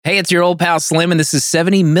Hey, it's your old pal Slim, and this is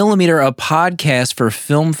 70 Millimeter, a podcast for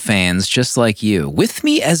film fans just like you. With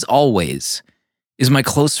me, as always, is my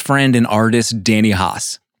close friend and artist, Danny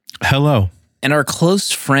Haas. Hello. And our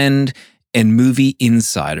close friend and movie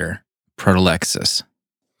insider, Protolexis.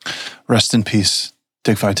 Rest in peace,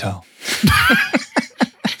 Dick Vitale.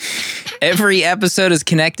 Every episode is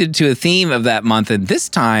connected to a theme of that month, and this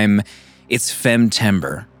time, it's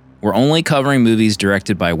Femtember. We're only covering movies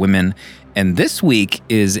directed by women, and this week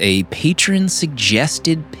is a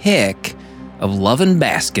patron-suggested pick of Love and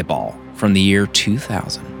Basketball from the year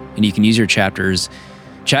 2000. And you can use your chapters,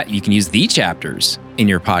 you can use the chapters in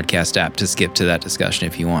your podcast app to skip to that discussion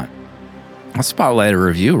if you want. I'll spotlight a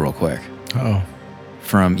review real quick. Oh.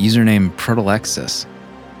 From username Protolexis.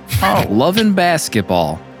 Oh, Love and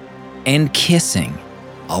Basketball and kissing.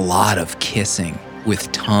 A lot of kissing with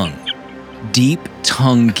tongue. Deep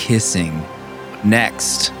tongue kissing.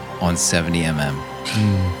 Next on 70mm.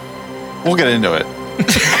 We'll get into it.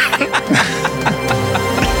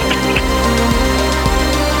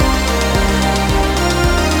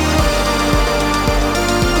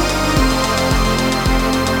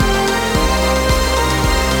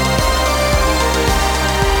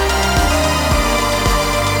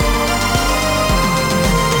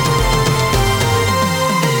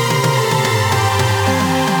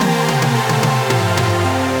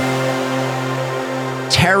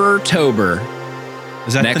 Terrortober.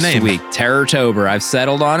 Is that Next the name? week, Terrortober. I've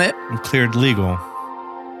settled on it. I'm cleared legal.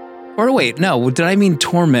 Or wait, no, did I mean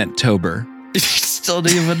Tormenttober? Still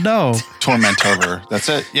don't even know. Tormentober. That's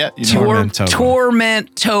it. Yeah. You know.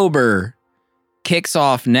 Tormenttober kicks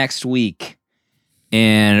off next week.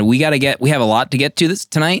 And we have a lot to get to this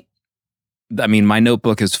tonight. I mean, my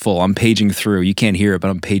notebook is full. I'm paging through. You can't hear it, but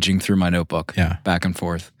I'm paging through my notebook. Yeah. Back and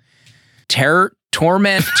forth.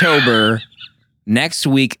 Tormenttober next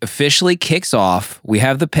week officially kicks off. We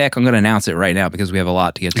have the pick. I'm going to announce it right now because we have a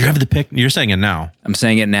lot to get to. You have the pick. You're saying it now. I'm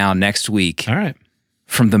saying it now, next week. All right.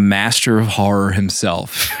 From the master of horror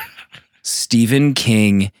himself, Stephen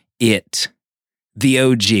King, It, the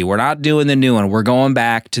OG. We're not doing the new one. We're going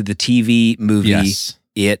back to the TV movie, Yes.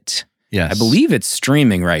 It. Yes. I believe it's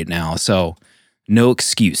streaming right now, so no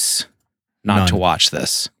excuse not None. to watch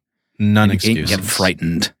this. None And excuses. get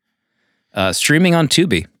frightened. Streaming on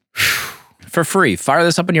Tubi for free. Fire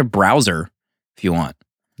this up in your browser if you want.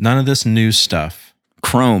 None of this new stuff.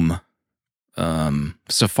 Chrome,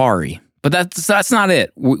 Safari. But that's not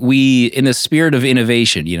it. We, in the spirit of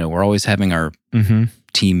innovation, we're always having our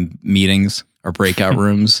team meetings, our breakout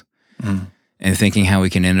rooms, and thinking how we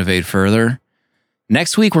can innovate further.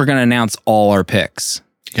 Next week, we're going to announce all our picks.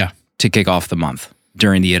 Yeah. To kick off the month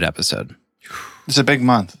during the It episode. It's a big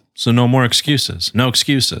month. So no more excuses. No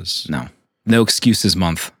excuses. No excuses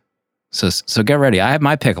month. So get ready. I have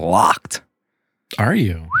my pick locked. Are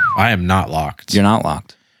you? I am not locked. You're not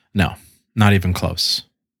locked. No, not even close.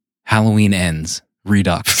 Halloween ends.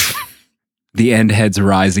 Redux. The end heads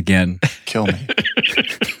rise again. Kill me.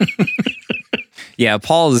 Yeah,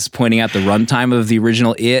 Paul is pointing out the runtime of the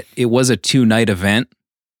original It. It was a 2-night event.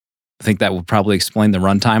 I think that would probably explain the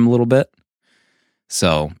runtime a little bit.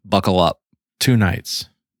 So buckle up. 2 nights.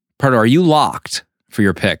 Pardo, are you locked for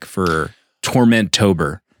your pick for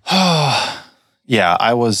Tormenttober? Yeah,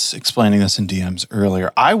 I was explaining this in DMs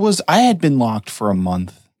earlier. I had been locked for a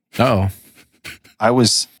month. Oh. I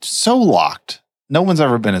was so locked. No one's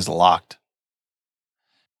ever been as locked.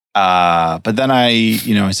 But then I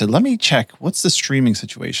said, let me check what's the streaming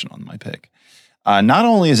situation on my pick. Not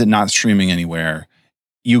only is it not streaming anywhere,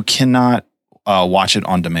 you cannot watch it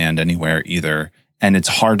on demand anywhere either. And it's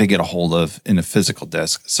hard to get a hold of in a physical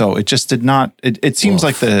disc. So it just did not, it seems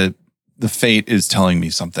like the fate is telling me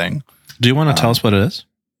something. Do you want to tell us what it is?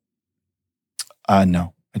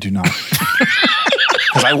 No, I do not.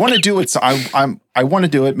 Because I want to do it. So I want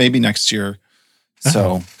to do it maybe next year.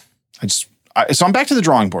 So so I'm back to the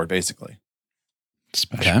drawing board, basically.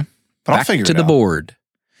 Special. Okay. But I'll Back figure to it the out. board.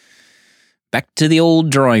 Back to the old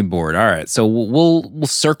drawing board. All right. So we'll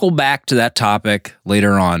circle back to that topic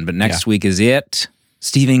later on. But next week is It.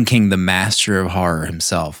 Stephen King, the master of horror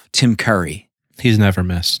himself. Tim Curry. He's never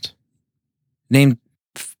missed. Name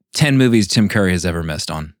 10 movies Tim Curry has ever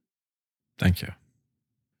missed on. Thank you.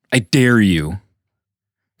 I dare you.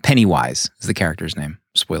 Pennywise is the character's name.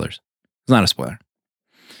 Spoilers. It's not a spoiler.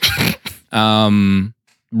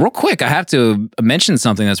 Real quick, I have to mention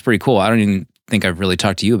something that's pretty cool. I don't even think I've really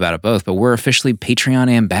talked to you about it both, but we're officially Patreon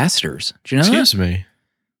ambassadors. Do you know Excuse that? me.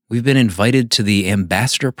 We've been invited to the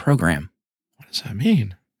ambassador program. What does that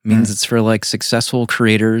mean? It means it's for like successful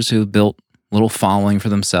creators who built a little following for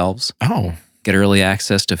themselves, Oh. get early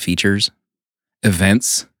access to features,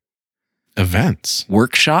 events, Events.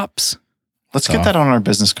 workshops. Let's get that on our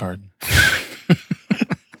business card.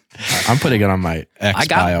 I'm putting it on my X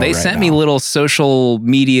bio They right sent now. me little social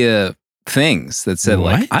media things that said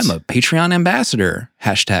like, What? I'm a Patreon ambassador.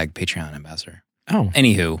 Hashtag Patreon ambassador. Oh,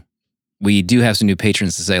 Anywho, we do have some new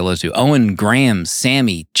patrons to say hello to. Owen, Graham,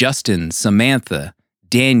 Sammy, Justin, Samantha,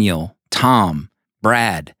 Daniel, Tom,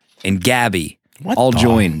 Brad, and Gabby what all the-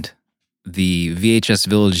 joined the VHS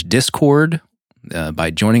Village Discord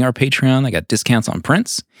by joining our Patreon. They got discounts on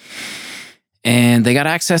prints. And they got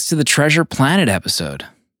access to the Treasure Planet episode.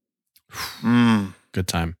 Good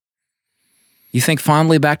time. You think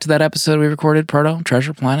fondly back to that episode we recorded, Proto?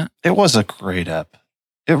 Treasure Planet? It was a great ep.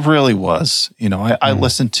 It really was. You know, I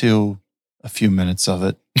listened to a few minutes of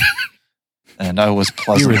it, and I was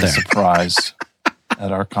pleasantly there. surprised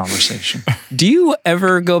at our conversation. Do you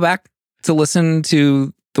ever go back to listen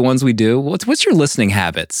to the ones we do? What's your listening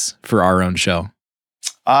habits for our own show?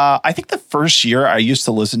 I think the first year I used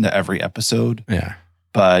to listen to every episode, Yeah.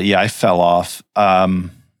 but yeah, I fell off.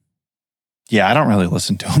 Yeah, I don't really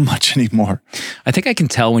listen to them much anymore. I think I can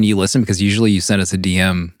tell when you listen because usually you send us a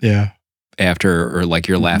DM Yeah. after, or like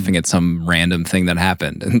you're laughing at some random thing that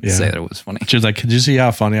happened and Yeah. say that it was funny. She was like, could you see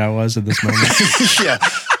how funny I was at this moment? Yeah.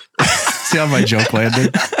 See how my joke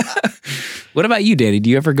landed? What about you, Danny? Do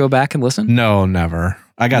you ever go back and listen? No, never.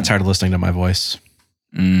 I got tired of listening to my voice.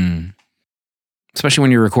 Especially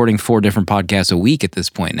when you're recording 4 different podcasts a week at this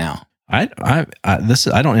point now. I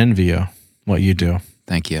don't envy you what you do.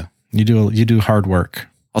 Thank you. You do hard work.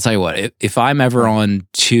 I'll tell you what, if I'm ever on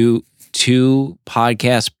two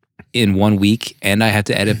podcasts in 1 week and I have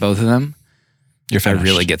to edit both of them, You're I finished.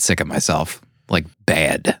 really get sick of myself. Like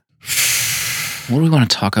bad. What do we want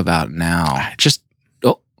to talk about now?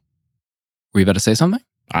 Were you about to say something?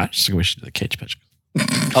 I just think we should do the cage pitch.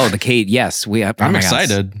 Oh, the cage. Yes. I'm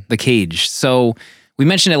excited. The cage. So we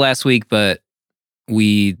mentioned it last week, but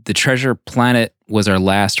the Treasure Planet was our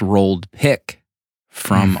last rolled pick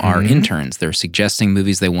from our interns. They're suggesting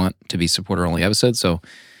movies they want to be supporter-only episodes. So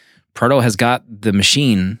Proto has got the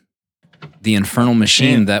machine, the infernal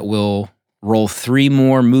machine that will roll 3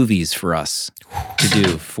 more movies for us to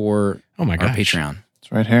do for Oh my our gosh. Patreon.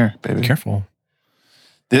 It's right here, baby. Careful.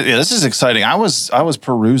 Yeah, this is exciting. I was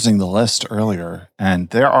perusing the list earlier, and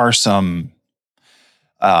there are some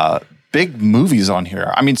big movies on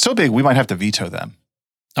here. I mean, so big we might have to veto them.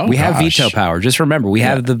 Oh, We have gosh. veto power. Just remember, we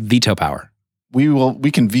have the veto power.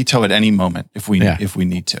 We can veto at any moment if we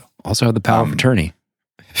need to. Also have the power of attorney.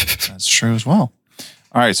 That's true as well.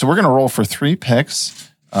 All right, so we're gonna roll for 3 picks.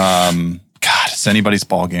 God, it's anybody's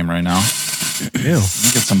ball game right now. Ew. Let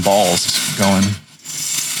me get some balls going.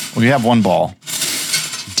 We have 1 ball.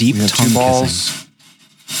 Deep We have tongue 2 kissing. balls.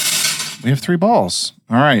 We have 3 balls.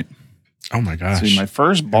 All right. Oh my gosh. See, my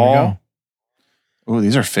first Here we ball. Oh,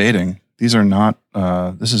 these are fading. These are not.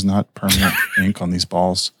 This is not permanent ink on these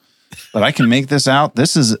balls. But I can make this out.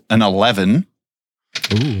 This is an 11.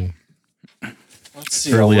 go. Ooh. Let's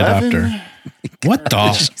see. Early 11. adopter. What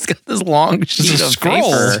the? She's got this long sheet a of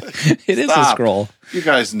scroll. paper. It is a Stop. scroll. You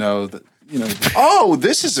guys know that. You know. Oh,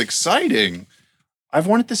 this is exciting. I've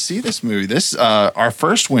wanted to see this movie. This our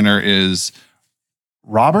first winner is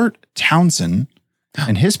Robert Townsend,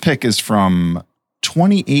 and his pick is from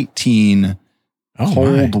 2018 Oh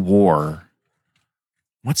Cold my. War.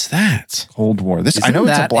 What's that? Cold War. This I Isn't know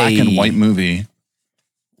it's a that black and a- white movie.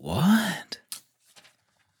 What?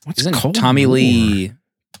 What's Isn't Cold Tommy War? Lee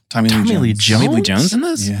Tommy Lee Jones. Tommy Lee Jones in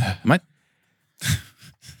this? Yeah. Am I?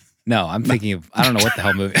 No, I'm thinking of I don't know what the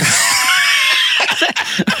hell movie.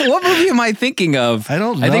 What movie am I thinking of? I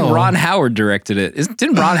don't know. I think Ron Howard directed it.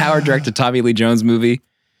 Didn't Ron Howard direct a Tommy Lee Jones movie?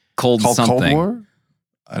 Cold Called something. Cold War?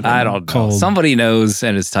 I don't know. Cold. Somebody knows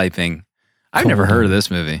and is typing. I've never Cold heard of War.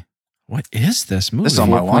 this movie. What is this movie? This is on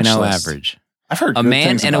my 4.0 watch list. average. I've heard A good man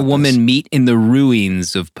things and a about woman this. meet in the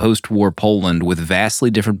ruins of post-war Poland with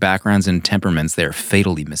vastly different backgrounds and temperaments. They are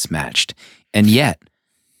fatally mismatched and yet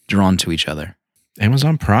drawn to each other.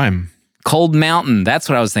 Amazon Prime. Cold Mountain. That's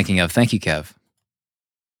what I was thinking of. Thank you, Kev.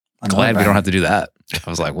 Another Glad we band. don't have to do that. I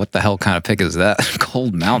was like, what the hell kind of pick is that?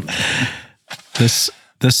 Cold Mountain. This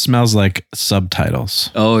smells like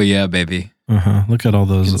subtitles. Oh, yeah, baby. Look at all I can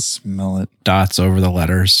those smell it. dots over the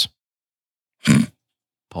letters.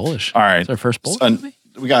 Polish. All right. That's our first Polish So, movie?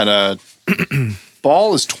 we got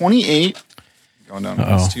ball is 28. Going down the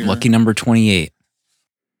Uh-oh. list here. Lucky number 28.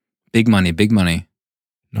 Big money, big money.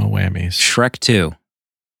 No whammies. Shrek 2.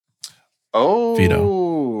 Oh,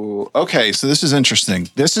 Veto. Okay, so this is interesting.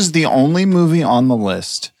 This is the only movie on the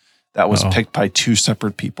list that was Uh-oh. picked by 2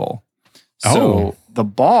 separate people. So Oh. the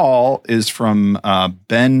ball is from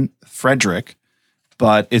Ben Frederick,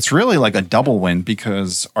 but it's really like a double win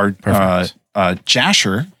because our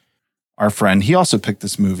Jasher, our friend, he also picked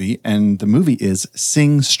this movie, and the movie is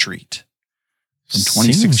Sing Street from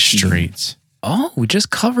 2016. Sing Street. Oh, we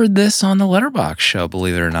just covered this on the Letterboxd show,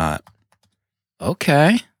 believe it or not.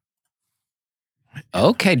 Okay.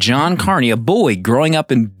 Okay, John Carney, a boy growing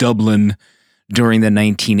up in Dublin during the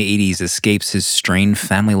 1980s, escapes his strained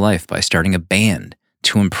family life by starting a band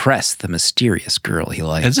to impress the mysterious girl he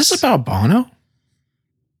likes. Is this about Bono?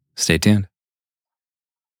 Stay tuned.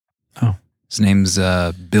 Oh. His name's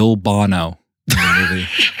Bill Bono. In the movie.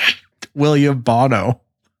 William Bono.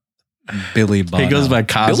 Billy Bono. He goes by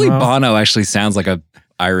Cosmo. Billy Bono actually sounds like a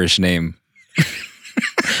Irish name.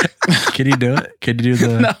 Can you do it? Can you do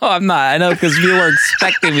the... No, I'm not. I know because you were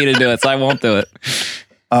expecting me to do it, so I won't do it.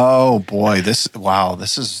 Oh boy, this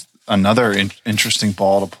is another interesting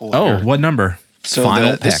ball to pull. Oh, here. what number? So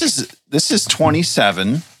Final this is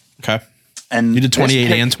 27. Okay. And You did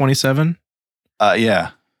 28 and 27?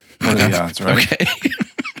 Yeah. What are the odds, right? Okay.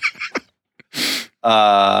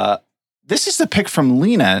 This is the pick from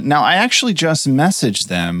Lena. Now, I actually just messaged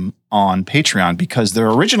them on Patreon because their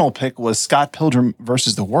original pick was Scott Pilgrim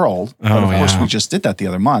versus the World. But of course, we just did that the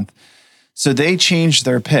other month. So they changed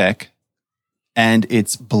their pick, and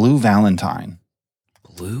it's Blue Valentine.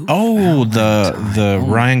 Blue? Oh, the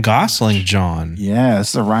Ryan Gosling John. Yeah,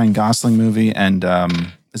 it's the Ryan Gosling movie. And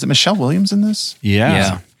is it Michelle Williams in this?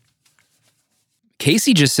 Yeah.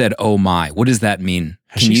 Casey just said, "Oh my." What does that mean?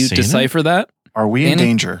 Has Can she you seen decipher that? Are we in Danny?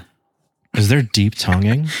 danger? Is there deep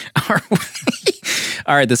tonguing? All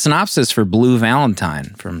right, the synopsis for Blue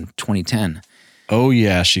Valentine from 2010. Oh,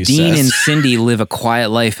 yeah, she Dean says. and Cindy live a quiet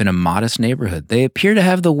life in a modest neighborhood. They appear to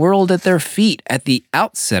have the world at their feet at the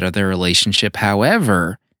outset of their relationship.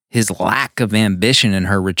 However, his lack of ambition and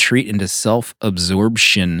her retreat into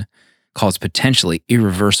self-absorption cause potentially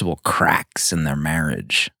irreversible cracks in their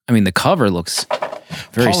marriage. I mean, the cover looks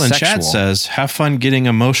very Paul in sexual. chat says, have fun getting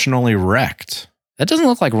emotionally wrecked. That doesn't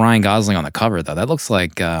look like Ryan Gosling on the cover, though. That looks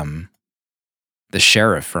like the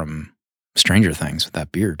sheriff from Stranger Things with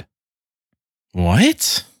that beard.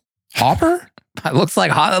 What? Hopper? It looks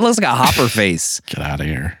like a Hopper face. Get out of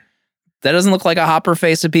here. That doesn't look like a Hopper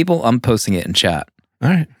face to people. I'm posting it in chat. All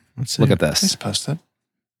right. Let's see. Look at Please this. post it.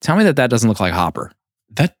 Tell me that doesn't look like Hopper.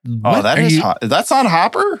 that. Oh, What that are is you- hot. That's not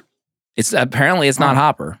Hopper? It's apparently it's not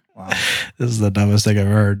Hopper. Wow. This is the dumbest thing I've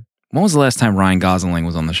heard. When was the last time Ryan Gosling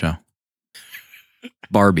was on the show?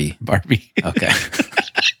 Barbie. Barbie. Okay.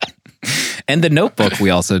 And The Notebook we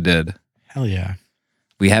also did. Hell yeah.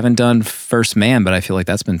 We haven't done First Man, but I feel like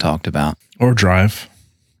that's been talked about. Or Drive.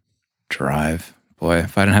 Drive. Boy,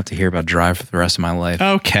 if I didn't have to hear about Drive for the rest of my life,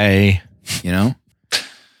 Okay. you know?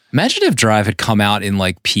 Imagine if Drive had come out in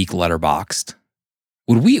like peak Letterboxd.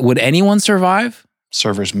 Would anyone survive?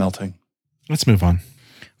 Servers melting. Let's move on.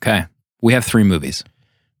 Okay. We have 3 movies.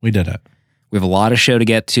 We did it. We have a lot of show to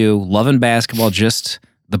get to. Love and Basketball, just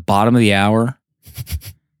the bottom of the hour.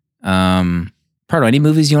 Pardo, any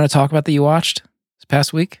movies you want to talk about that you watched this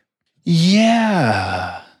past week?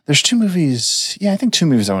 Yeah. There's 2 movies. Yeah, I think 2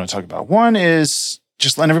 movies I want to talk about. One is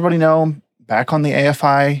just letting everybody know, back on the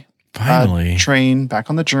AFI Finally. train, back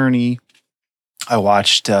on the journey. I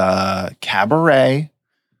watched Cabaret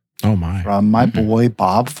Oh, my. from my boy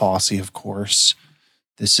Bob Fosse, of course.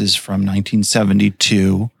 This is from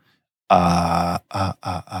 1972. Yeah,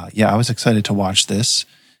 I was excited to watch this.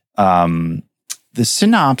 The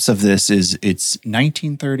synopsis of this is it's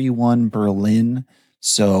 1931 Berlin.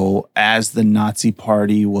 So as the Nazi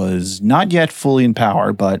party was not yet fully in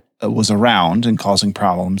power, but was around and causing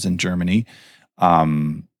problems in Germany,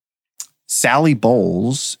 Sally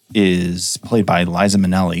Bowles is played by Liza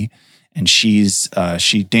Minnelli, and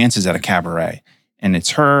she dances at a cabaret, and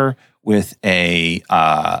it's her with a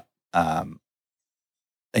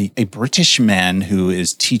British man who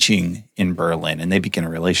is teaching in Berlin, and they begin a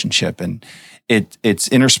relationship, and it's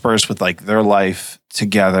interspersed with like their life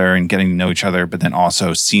together and getting to know each other, but then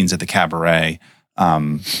also scenes at the cabaret.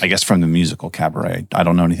 I guess from the musical Cabaret. I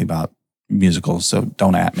don't know anything about musicals, so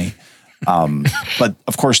don't at me. But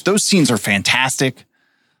of course, those scenes are fantastic.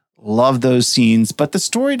 Love those scenes, but the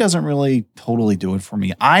story doesn't really totally do it for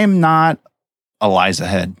me. I am not Eliza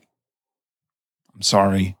Head. I'm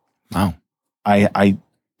sorry. Wow. I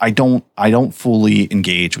don't fully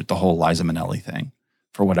engage with the whole Liza Minnelli thing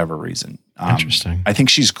for whatever reason. Interesting. I think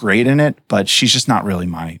she's great in it, but she's just not really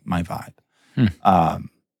my vibe.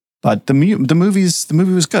 But the movie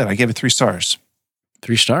was good. I gave it 3 stars.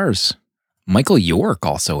 3 stars. Michael York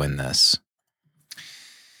also in this.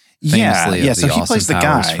 Yeah, Famously of so the he Austin plays the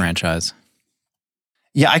Powers guy. franchise.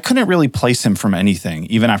 Yeah, I couldn't really place him from anything,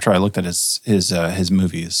 even after I looked at his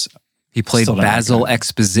movies. He played Still don't Basil recognize.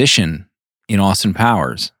 Exposition in Austin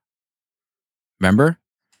Powers. Remember?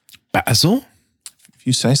 Basil? If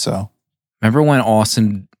you say so. Remember when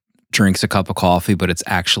Austin drinks a cup of coffee, but it's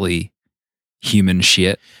actually human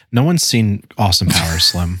shit? No one's seen Austin Powers,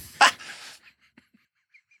 Slim.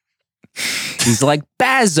 He's like,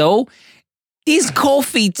 Basil, this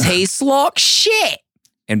coffee tastes like shit.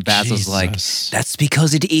 And Basil's like, Jesus. that's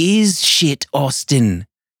because it is shit, Austin.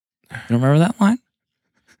 You don't remember that line?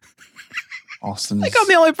 Austin. I think I'm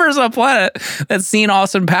the only person on the planet that's seen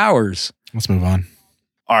Austin Powers. Let's move on.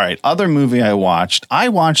 All right. Other movie I watched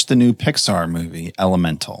the new Pixar movie,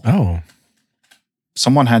 Elemental. Oh,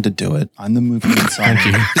 Someone had to do it. I'm the movie inside. thank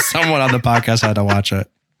you. Someone on the podcast had to watch it.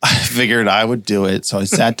 I figured I would do it. So I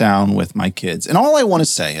sat down with my kids. And all I want to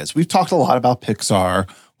say is we've talked a lot about Pixar,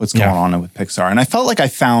 what's going on with Pixar. And I felt like I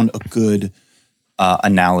found a good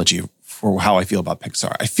analogy for how I feel about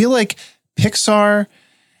Pixar. I feel like Pixar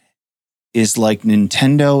is like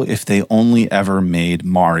Nintendo if they only ever made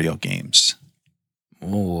Mario games.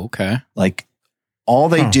 Oh, okay. Like all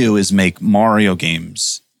they do is make Mario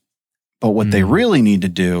games. But what they really need to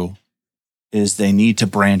do is they need to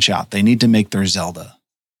branch out. They need to make their Zelda.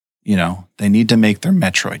 You know, they need to make their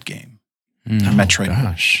Metroid game. Their Metroid.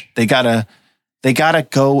 Gosh. They gotta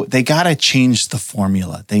change the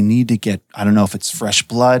formula. They need to get, I don't know if it's fresh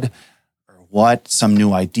blood or what, some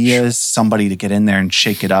new ideas, somebody to get in there and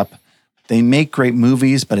shake it up. They make great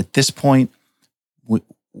movies, but at this point,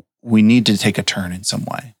 we need to take a turn in some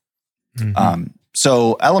way. Mm-hmm.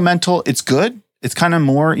 So Elemental, it's good. It's kind of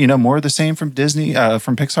more of the same from Disney,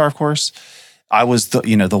 from Pixar, of course. I was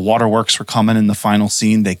the waterworks were coming in the final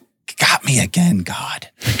scene. They got me again. God,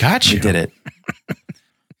 I got you. they did it.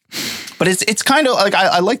 But it's kind of like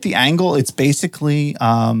I like the angle. It's basically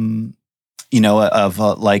someone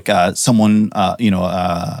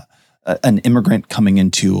an immigrant coming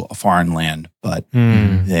into a foreign land, but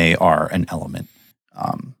they are an element.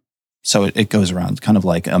 So it goes around kind of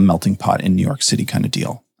like a melting pot in New York City kind of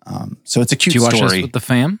deal. So it's a cute Did you watch story. this with the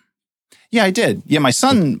fam? Yeah, I did. Yeah, my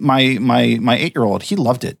son, my 8-year-old, he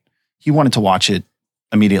loved it. He wanted to watch it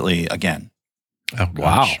immediately again. Oh,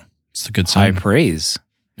 gosh. Wow. It's a good High sign. praise.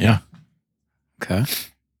 Yeah. Okay.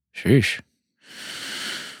 Sheesh.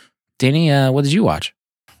 Danny, what did you watch?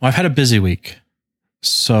 Well, I've had a busy week.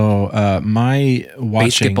 So my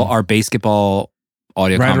watching Our basketball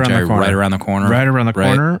audio Right around the commentary corner. right around the corner. right around the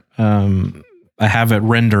Right. corner. I have it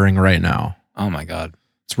rendering right now. Oh my God.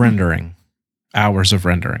 It's rendering, hours of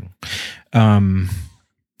rendering.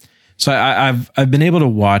 So I've been able to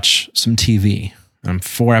watch some TV. I'm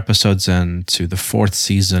 4 episodes into the 4th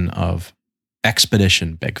season of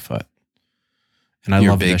Expedition Bigfoot, and I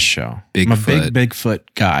You're love big this show. I'm a big Bigfoot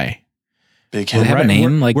guy. Big Does it have a hit.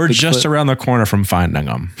 name like we're Bigfoot? just around the corner from finding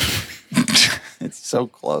them. It's so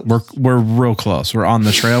close. We're real close. We're on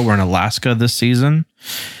the trail. We're in Alaska this season,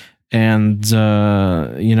 and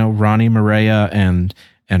Ronnie, Maria, and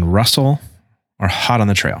Russell are hot on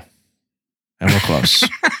the trail, and we're close.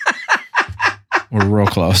 We're real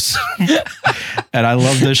close. And I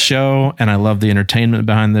love this show, and I love the entertainment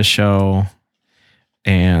behind this show,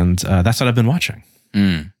 and that's what I've been watching.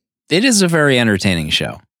 It is a very entertaining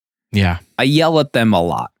show. Yeah, I yell at them a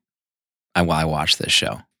lot while I watch this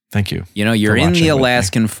show. thank you. You know, you're For in watching the with me.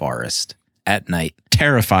 Alaskan forest at night,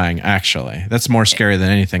 Terrifying, actually. That's more scary than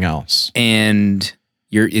anything else. and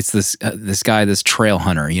it's this guy, this trail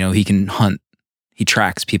hunter. You know, he can hunt. He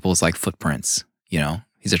tracks people's like footprints. You know,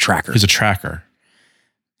 he's a tracker. He's a tracker.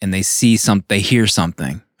 And they hear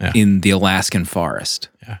something Yeah. in the Alaskan forest.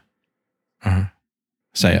 Uh-huh.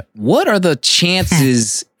 Say it. What are the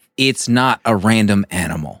chances it's not a random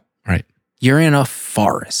animal? Right. You're in a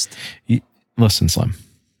forest. Listen, Slim.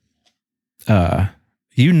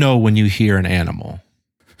 You know when you hear an animal.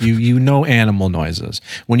 You know animal noises.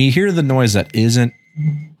 When you hear the noise that isn't.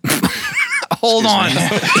 Hold on.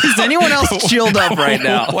 Is anyone else chilled up right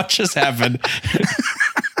now? What just happened?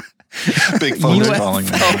 Bigfoot is calling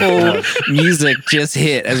me. UFO music just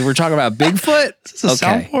hit as we're talking about Bigfoot. Is this a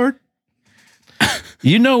soundboard?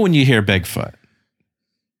 You know when you hear Bigfoot.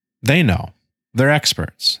 They know. They're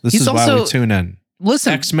experts. This He's is why we also- tune in.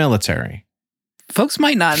 Listen, Ex-military. folks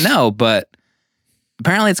might not know, but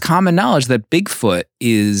apparently it's common knowledge that Bigfoot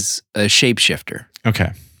is a shapeshifter.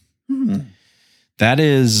 Okay. Hmm. That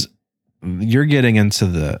is, you're getting into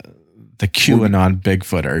the QAnon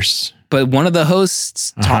Bigfooters. But one of the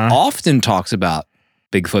hosts often talks about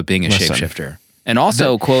Bigfoot being a Listen. shapeshifter and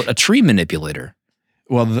also, quote, a tree manipulator.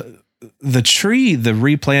 Well, the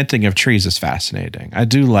replanting of trees is fascinating. I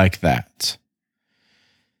do like that.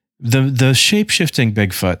 The shape-shifting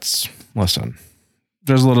Bigfoots, listen,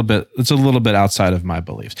 There's a little bit. It's a little bit outside of my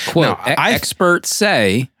beliefs. Quote, Now, experts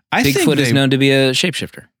say I think Bigfoot is they- known to be a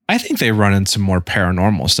shapeshifter. I think they run into more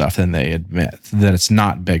paranormal stuff than they admit. That it's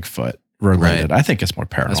not Bigfoot related. Right. I think it's more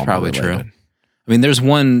paranormal. That's probably related. true. I mean, there's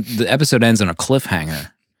one, the episode ends on a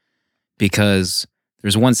cliffhanger because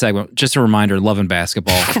there's one segment, just a reminder, loving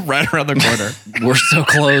basketball. Right around the corner. We're so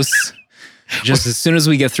close. Just as soon as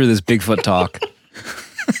we get through this Bigfoot talk.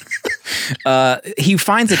 He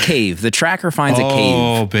finds a cave. The tracker finds a cave.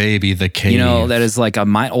 Oh, baby, the cave. You know, that is like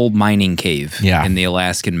a old mining cave Yeah. in the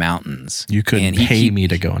Alaskan mountains. You couldn't And he- pay he- me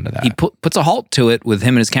to go into that. He puts a halt to it with him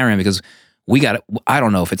and his cameraman because I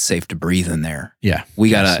don't know if it's safe to breathe in there. yeah.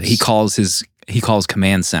 He calls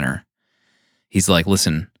command center. He's like,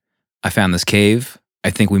 listen, I found this cave. I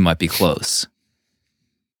think we might be close.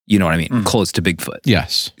 You know what I mean? Close to Bigfoot.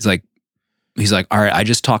 Yes. He's like, all right, I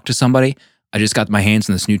just talked to somebody. I just got my hands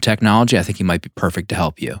on this new technology. I think he might be perfect to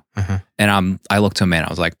help you. Uh-huh. And I looked to him and I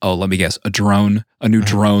was like, oh, let me guess, a new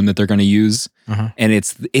drone that they're going to use. Uh-huh. And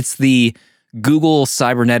it's the Google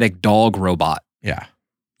cybernetic dog robot. Yeah.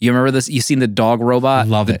 You remember this? You seen the dog robot?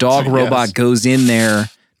 Love the it. dog Yes. robot goes in there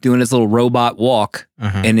doing his little robot walk,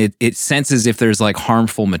 Uh-huh. and it senses if there's like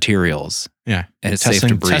harmful materials, Yeah. and it's safe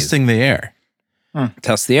to breathe. Testing the air.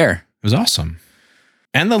 Test the air. It was awesome.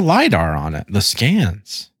 And the LiDAR on it, the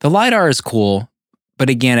scans. The LiDAR is cool, but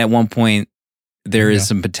again, at one point, there is Yeah.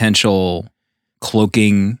 some potential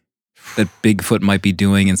cloaking that Bigfoot might be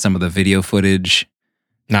doing in some of the video footage.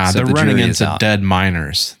 Nah, So they're the running jury is into out. dead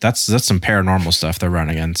miners. That's some paranormal stuff they're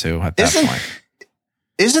running into at that Isn't- point.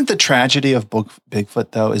 Isn't the tragedy of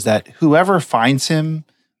Bigfoot though is that whoever finds him,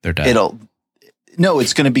 They're dead.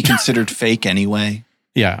 it's going to be considered fake anyway.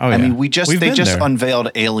 Yeah. Oh, I yeah. mean, We've they been just there.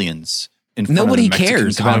 unveiled aliens. In front Nobody of the Mexican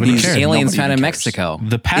cares about Congress. these cares. aliens Nobody found in cares. Mexico.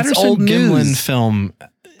 The It's Patterson old Gimlin news. film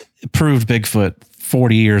proved Bigfoot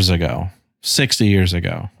 40 years ago, 60 years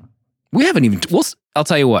ago. We haven't even. I'll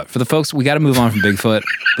tell you what. For the folks, we got to move on from Bigfoot.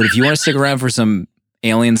 But if you want to stick around for some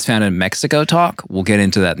aliens found in Mexico talk, we'll get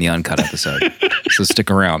into that in the uncut episode. So stick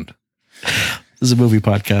around. This is a movie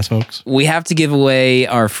podcast, folks. We have to give away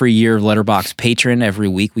our free year of Letterboxd Patron every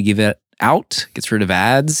week. We give it out. Gets rid of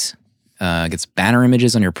ads. Gets banner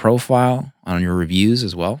images on your profile, on your reviews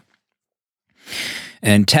as well.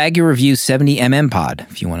 And tag your review 70mm Pod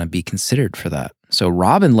if you want to be considered for that. So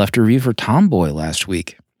Robin left a review for Tomboy last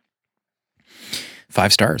week.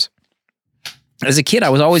 5 stars. As a kid, I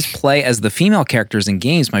would always play as the female characters in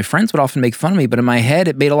games. My friends would often make fun of me, but in my head,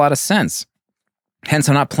 it made a lot of sense. Hence,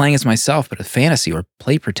 I'm not playing as myself, but a fantasy or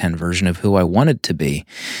play pretend version of who I wanted to be.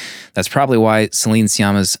 That's probably why Celine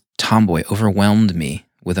Sciamma's Tomboy overwhelmed me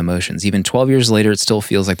with emotions. Even 12 years later, it still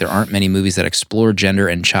feels like there aren't many movies that explore gender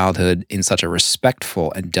and childhood in such a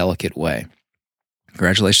respectful and delicate way.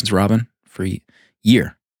 Congratulations, Robin, for a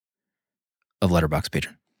year of Letterboxd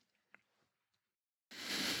Patron.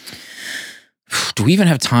 Do we even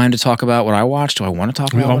have time to talk about what I watched? Do I want to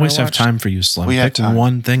talk We about always what I have watched? time for you, Slim. We have Pick time.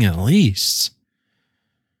 one thing at least.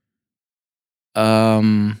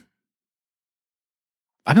 I've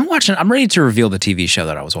been watching. I'm ready to reveal the TV show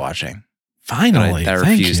that I was watching. Finally. That I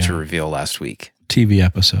Thank refused you. to reveal last week. TV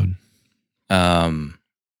episode.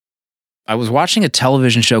 I was watching a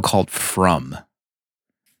television show called From.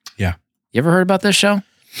 Yeah. You ever heard about this show?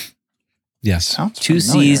 Yes. Sounds 2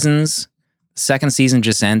 familiar. seasons. Second season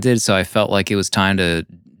just ended, so I felt like it was time to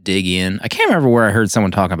dig in. I can't remember where I heard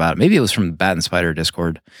someone talking about it. Maybe it was from the Bat and Spider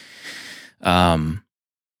Discord.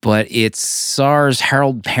 But it stars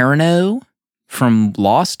Harold Perrineau from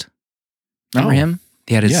Lost. Remember Oh, him?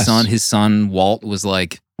 He had his yes. son. His son Walt was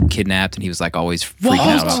like kidnapped, and he was like always freaking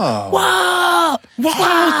out about. Oh.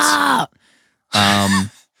 What?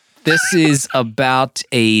 This is about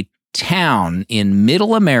a town in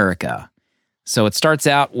middle America. So it starts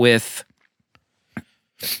out with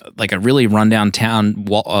like a really rundown town.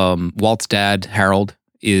 Walt's dad, Harold,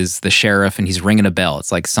 is the sheriff and he's ringing a bell.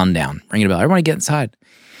 It's like sundown, ringing a bell. Everyone get inside.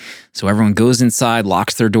 So everyone goes inside,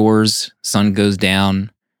 locks their doors, sun goes down,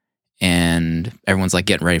 and everyone's like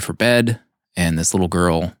getting ready for bed. And this little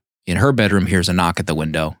girl in her bedroom hears a knock at the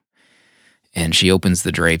window. And she opens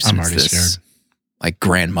the drapes. I'm and it's already this, scared. like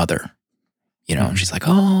grandmother, you know, and she's like,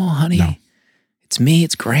 "Oh, honey, No. it's me,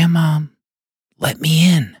 it's grandma. Let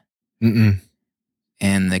me in." Mm-mm.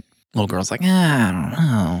 And the little girl's like, "I don't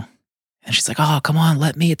know." And she's like, "Oh, come on,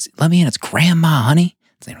 let me in. It's grandma, honey."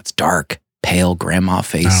 It's dark, pale grandma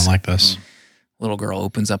face. I don't like this. Little girl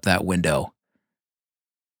opens up that window.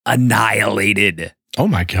 Annihilated, Oh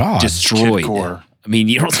my God. destroyed. Kidcore. I mean,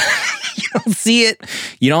 you don't see it.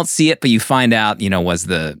 You don't see it, but you find out, as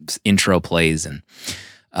the intro plays. And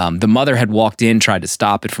the mother had walked in, tried to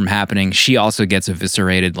stop it from happening. She also gets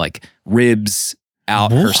eviscerated, like ribs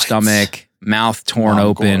out her What? stomach, mouth torn Wow,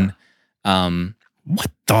 open.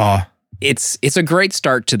 What the? It's a great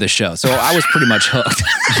start to the show. So I was pretty much hooked.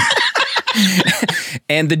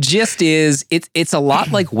 And the gist is it's a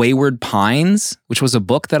lot like Wayward Pines, which was a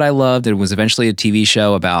book that I loved. It was eventually a TV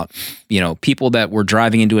show about, people that were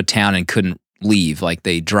driving into a town and couldn't leave. Like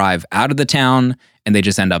they drive out of the town and they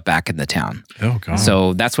just end up back in the town. Oh God.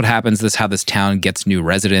 So that's what happens. This is how this town gets new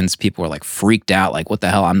residents. People are like freaked out, like, what the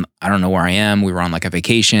hell? I don't know where I am. We were on like a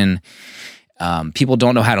vacation. People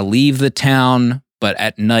don't know how to leave the town, but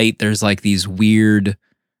at night there's like these weird,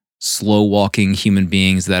 slow walking human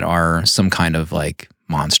beings that are some kind of like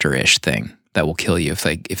monster-ish thing that will kill you if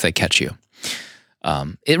they catch you.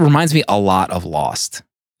 It reminds me a lot of Lost.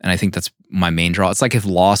 And I think that's my main draw. It's like if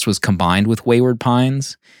Lost was combined with Wayward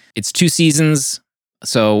Pines. It's 2 seasons.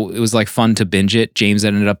 So it was like fun to binge it. James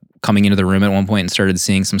ended up coming into the room at one point and started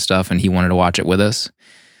seeing some stuff, and he wanted to watch it with us.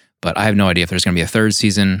 But I have no idea if there's going to be a 3rd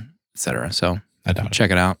season, etc. So I doubt it. check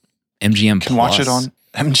it out. MGM Can Plus. watch it on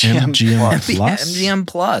MGM Plus. Plus? MGM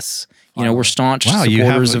Plus. We're staunch Wow,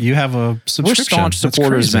 supporters of. you have a We're subscription. staunch That's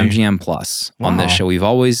supporters of crazy. MGM Plus on this Wow. show. We've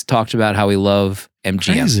always talked about how we love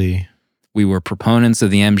MGM. Crazy. We were proponents of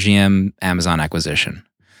the MGM Amazon acquisition.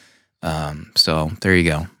 So there you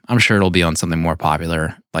go. I'm sure it'll be on something more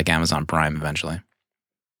popular like Amazon Prime eventually.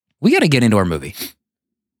 We got to get into our movie.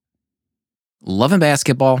 Love and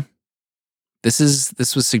Basketball. This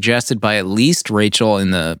was suggested by at least Rachel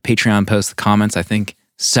in the Patreon post, the comments. I think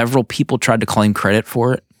several people tried to claim credit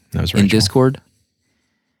for it That was in Rachel. Discord.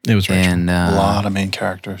 It was Rachel. And A lot of main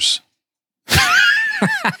characters.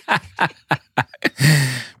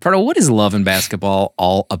 Prado, what is Love and Basketball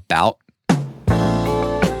all about?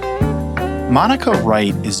 Monica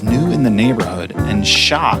Wright is new in the neighborhood and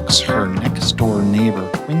shocks her next door neighbor,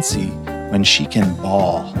 Quincy, when she can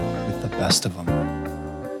ball with the best of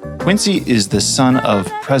them. Quincy is the son of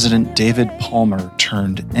President David Palmer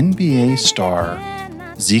turned NBA star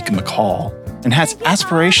Zeke McCall and has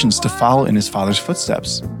aspirations to follow in his father's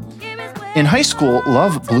footsteps. In high school,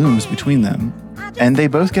 love blooms between them, and they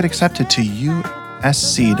both get accepted to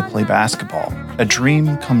USC to play basketball, a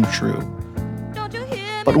dream come true.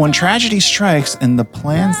 But when tragedy strikes and the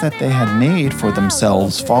plans that they had made for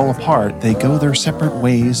themselves fall apart, they go their separate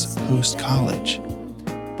ways post-college.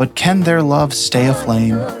 But can their love stay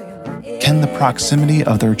aflame? Can the proximity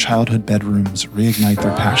of their childhood bedrooms reignite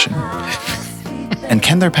their passion? And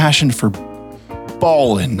can their passion for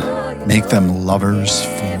ballin' make them lovers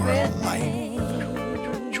for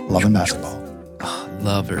life? Love and Basketball.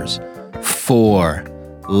 Lovers for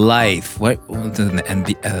life. What the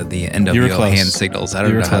You were NWO close. hand signals? I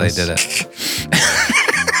don't You were know how they close. did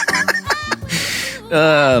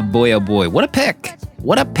it. Boy, oh boy. What a pick.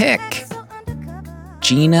 What a pick.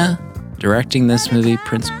 Gina directing this movie,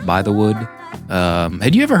 Prince by the Wood.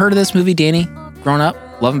 Had you ever heard of this movie, Danny, growing up?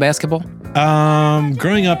 Love and Basketball?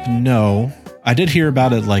 Growing up, no. I did hear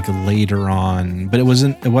about it like later on, but it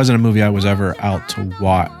wasn't a movie I was ever out to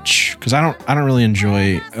watch because I don't really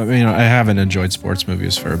enjoy. I haven't enjoyed sports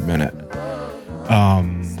movies for a minute.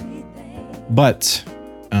 But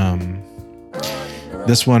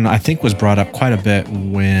this one I think was brought up quite a bit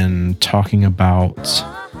when talking about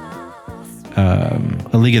A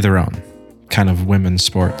League of Their Own, kind of women's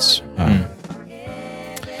sports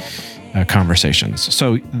conversations.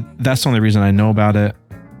 So that's the only reason I know about it.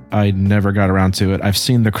 I never got around to it. I've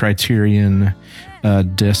seen the Criterion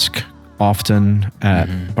disc often at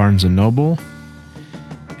Barnes and Noble,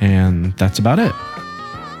 and that's about it.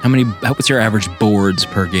 What's your average boards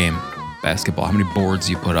per game? Basketball. How many boards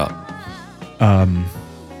do you put up? No,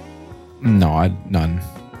 none.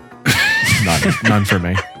 None for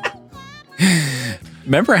me.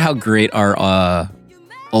 Remember how great our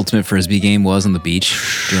ultimate frisbee game was on the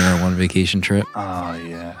beach during our one vacation trip? Oh,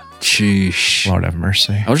 yeah. Sheesh. Lord have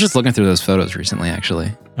mercy. I was just looking through those photos recently,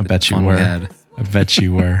 actually. I bet you Fun we were. had. I bet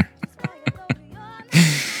you were.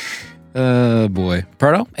 Boy.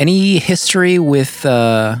 Prado, any history with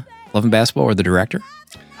Love and Basketball or the director?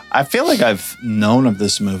 I feel like I've known of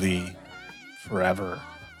this movie forever.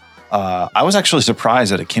 I was actually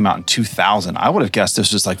surprised that it came out in 2000. I would have guessed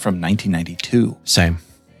this was like from 1992. Same.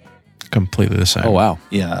 Completely the same. Oh, wow.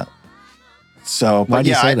 Yeah. So, Why but do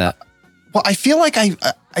you yeah, say that? Well, I feel like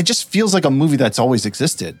I just feels like a movie that's always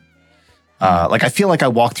existed. Like I feel like I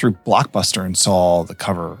walked through Blockbuster and saw the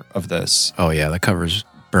cover of this. Oh, yeah. The cover's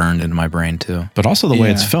burned into my brain, too. But also the way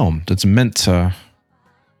it's Yeah. filmed. It's meant to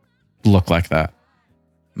look like that.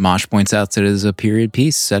 Mosh points out that it is a period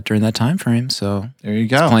piece set during that time frame, so There you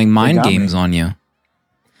go. playing They mind got me. games on you.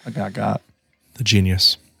 I got. The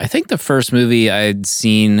genius. I think the first movie I'd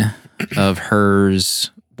seen of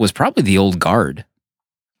hers was probably The Old Guard.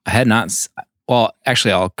 I had not. Well,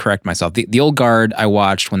 actually, I'll correct myself. The Old Guard I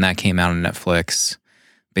watched when that came out on Netflix,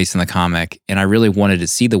 based on the comic, and I really wanted to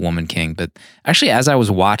see The Woman King. But actually, as I was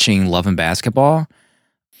watching Love and Basketball,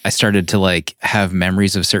 I started to like have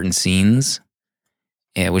memories of certain scenes,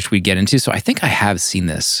 which we get into. So I think I have seen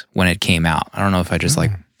this when it came out. I don't know if I just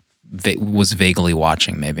like was vaguely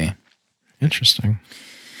watching, maybe. Interesting.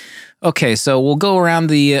 Okay, so we'll go around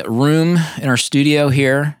the room in our studio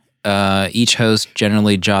here. Each host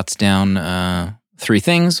generally jots down 3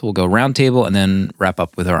 things. We'll go round table and then wrap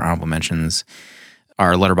up with our honorable mentions,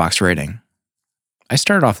 our Letterboxd rating. I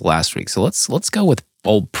started off last week, so let's go with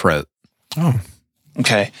Old Prote. Oh,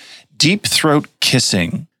 okay. Deep throat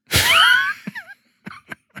kissing.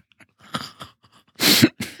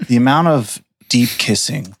 The amount of deep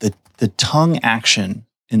kissing, the tongue action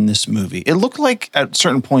in this movie. It looked like at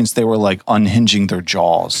certain points they were like unhinging their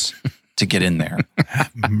jaws to get in there.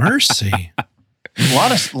 have mercy. A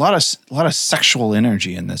lot of sexual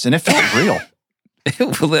energy in this, and it felt real.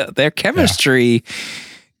 Their chemistry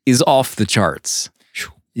is off the charts.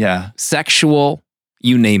 Yeah. Sexual,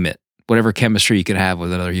 you name it. Whatever chemistry you could have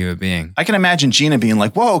with another human being. I can imagine Gina being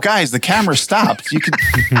like, "Whoa, guys, the camera stopped. You could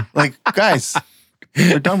like, guys,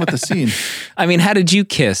 we're done with the scene." I mean, how did you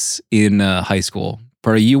kiss in high school?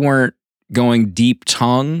 Probably you weren't going deep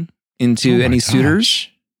tongue into any suitors?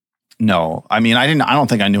 No. I mean, I don't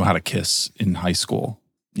think I knew how to kiss in high school.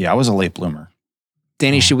 Yeah, I was a late bloomer.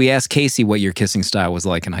 Danny, should we ask Casey what your kissing style was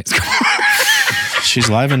like in high school? She's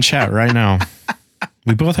live in chat right now.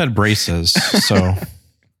 We both had braces, so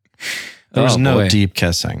there was no deep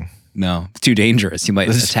kissing. No, too dangerous. You might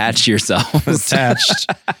attach yourself. Attached,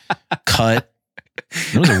 cut.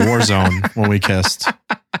 It was a war zone when we kissed.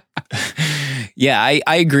 Yeah,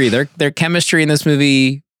 I agree. Their chemistry in this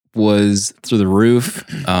movie was through the roof.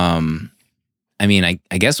 I mean,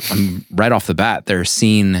 I guess right off the bat, their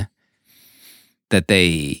scene that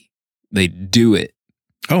they do it.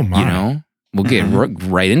 Oh my! You know, we'll get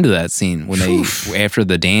right into that scene when after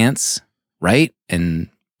the dance, right? And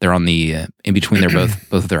they're on the in between their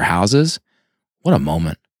both of their houses. What a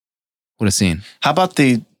moment! What a scene! How about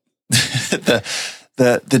the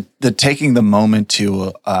taking the moment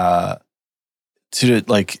to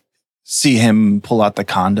like see him pull out the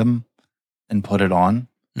condom and put it on?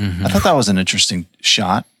 Mm-hmm. I thought that was an interesting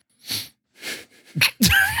shot.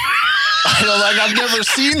 I've never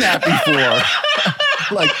seen that before.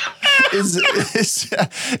 Like, is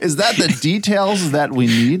that the details that we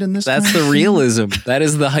need in this? That's the realism. That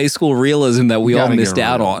is the high school realism that we all missed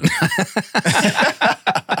out on.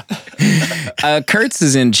 Kurtz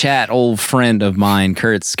is in chat, old friend of mine.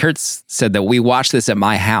 Kurtz said that we watched this at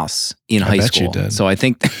my house in high school. You did. So I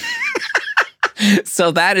think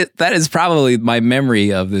so that is probably my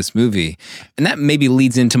memory of this movie. And that maybe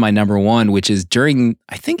leads into my number one, which is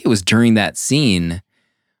I think it was during that scene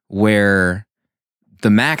where the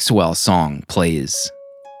Maxwell song plays,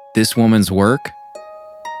 This Woman's Work.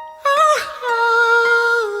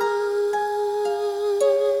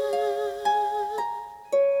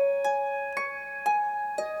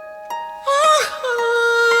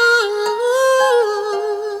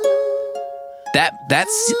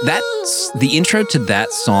 That's the intro to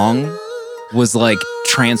that song was like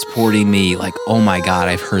transporting me like, oh my God,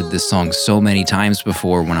 I've heard this song so many times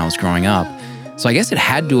before when I was growing up. So I guess it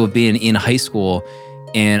had to have been in high school.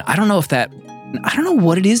 And I don't know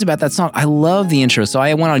what it is about that song. I love the intro. So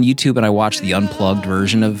I went on YouTube and I watched the unplugged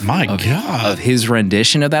version of his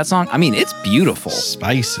rendition of that song. I mean, it's beautiful.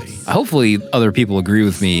 Spicy. Hopefully other people agree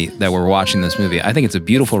with me that we're watching this movie. I think it's a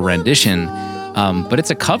beautiful rendition. But it's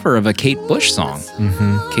a cover of a Kate Bush song.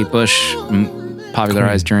 Mm-hmm. Kate Bush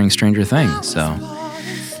popularized during Stranger Things. So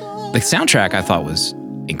the soundtrack I thought was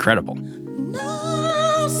incredible.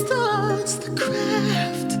 Now starts the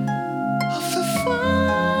craft of the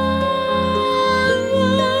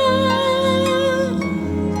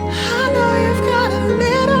I know you've got a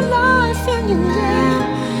little life in you, yeah.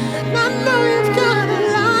 I know you've got a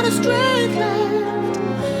lot of strength left.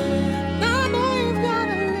 I know you've got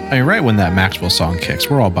a little. I mean, right when that Maxwell song kicks,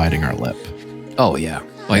 we're all biting our lip. Oh yeah,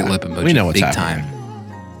 white lip emoji. We know what's big happening.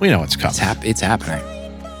 Time. We know what's coming. It's happening.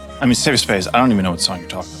 I mean, save space. I don't even know what song you're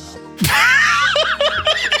talking about.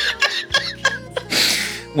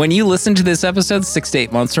 When you listen to this episode 6 to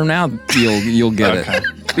 8 months from now, you'll get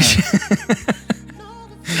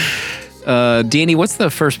it. Danny, what's the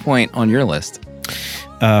first point on your list?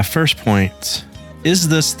 First point: is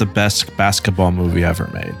this the best basketball movie ever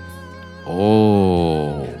made?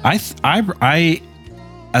 Oh, I,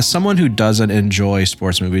 as someone who doesn't enjoy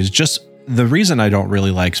sports movies, just the reason I don't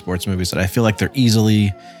really like sports movies is that I feel like they're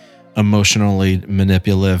easily emotionally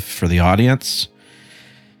manipulative for the audience.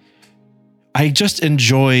 I just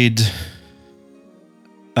enjoyed.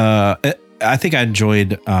 I think I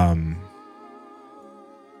enjoyed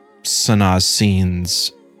Sanaa's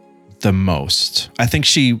scenes the most. I think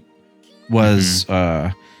she was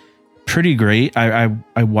pretty great.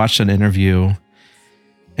 I watched an interview,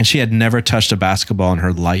 and she had never touched a basketball in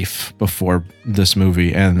her life before this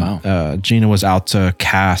movie. And Gina was out to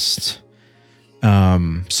cast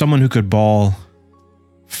someone who could ball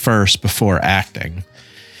first before acting.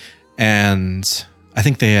 And I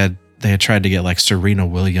think they had tried to get like Serena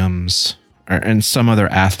Williams and some other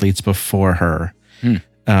athletes before her.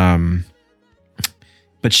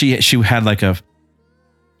 But she had like a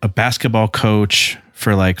basketball coach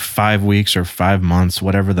for like 5 weeks or 5 months,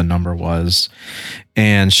 whatever the number was.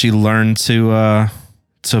 And she learned to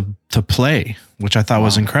play, which I thought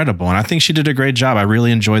was incredible. And I think she did a great job. I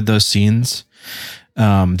really enjoyed those scenes.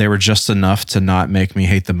 They were just enough to not make me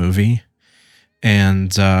hate the movie.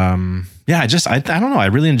 And I don't know. I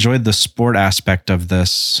really enjoyed the sport aspect of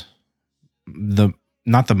this.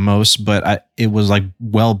 Not the most, but it was like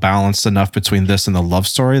well balanced enough between this and the love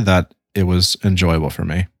story that it was enjoyable for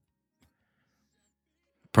me.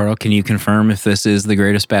 Pardo, can you confirm if this is the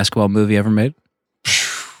greatest basketball movie ever made?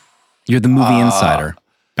 You're the movie insider.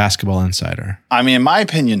 Basketball insider. I mean, in my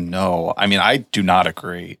opinion, no. I mean, I do not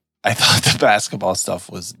agree. I thought the basketball stuff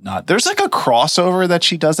was not. There's like a crossover that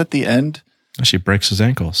she does at the end. She breaks his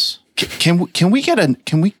ankles. Can we have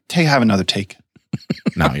another take?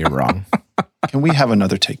 No, you're wrong. Can we have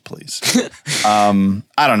another take, please? I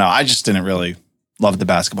don't know. I just didn't really love the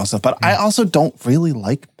basketball stuff, but I also don't really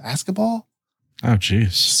like basketball. Oh,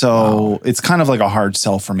 geez. So it's kind of like a hard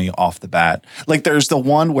sell for me off the bat. Like there's the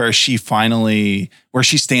one where she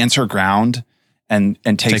stands her ground and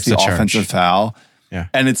takes the offensive foul. Yeah.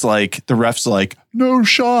 And it's like the ref's like, no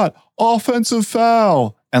shot, offensive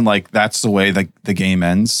foul. And like that's the way the game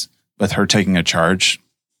ends with her taking a charge.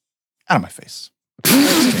 Out of my face.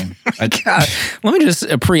 God, let me just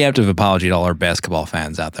a preemptive apology to all our basketball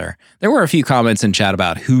fans out there. There were a few comments in chat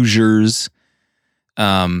about Hoosiers.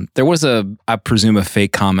 There was I presume a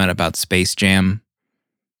fake comment about Space Jam.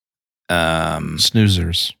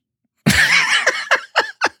 Snoozers.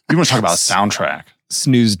 You want to talk about soundtrack?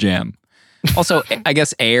 Snooze Jam. Also, I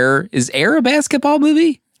guess is Air a basketball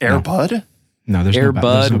movie? Air Bud? No, there's Air no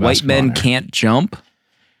Bud. no White Men Can't Jump.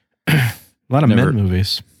 A lot of men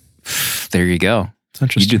movies. There you go. It's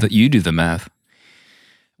interesting. You do the math.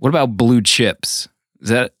 What about Blue Chips? Is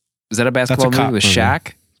that a basketball movie with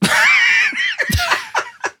Shaq?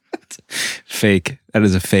 Fake. That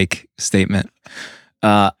is a fake statement.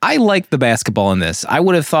 I like the basketball in this. I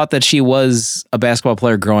would have thought that she was a basketball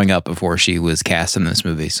player growing up before she was cast in this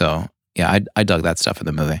movie. So yeah, I dug that stuff in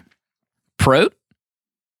the movie. Prote?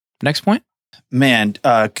 Next point? Man,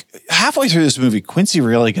 halfway through this movie, Quincy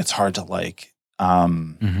really gets hard to like.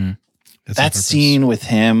 That scene with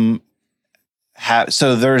him.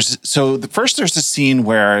 There's a scene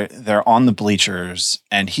where they're on the bleachers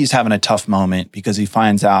and he's having a tough moment because he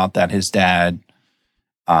finds out that his dad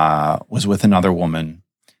was with another woman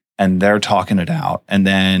and they're talking it out. And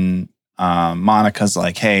then Monica's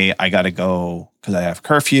like, hey, I got to go because I have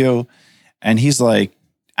curfew. And he's like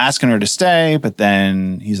asking her to stay, but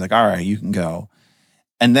then he's like, all right, you can go.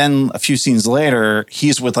 And then a few scenes later,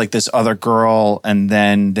 he's with like this other girl and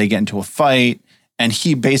then they get into a fight. And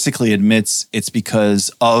he basically admits it's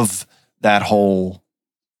because of that whole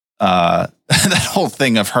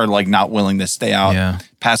thing of her like not willing to stay out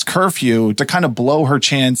past curfew to kind of blow her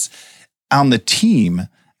chance on the team.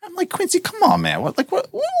 I'm like, Quincy, come on, man. What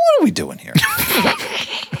are we doing here?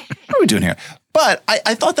 What are we doing here? But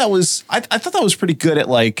I thought that was pretty good at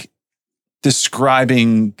like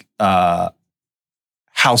describing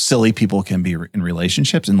how silly people can be in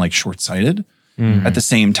relationships and like short-sighted at the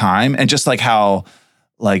same time. And just like how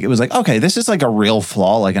like, it was like, okay, this is like a real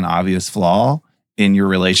flaw, like an obvious flaw in your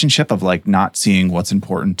relationship of like not seeing what's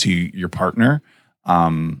important to your partner.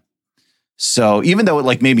 So even though it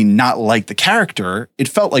like maybe not like the character, it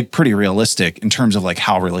felt like pretty realistic in terms of like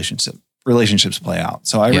how relationships play out.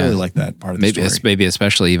 So I really like that part of the story. Maybe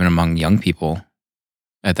especially even among young people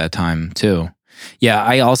at that time too. Yeah,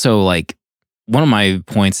 I also like, one of my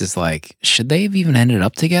points is like, should they have even ended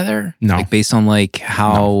up together? No. Like based on like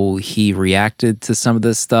how he reacted to some of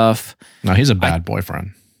this stuff. No, he's a bad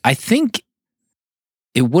boyfriend. I think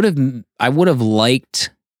I would have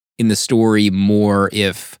liked in the story more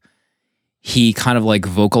if he kind of like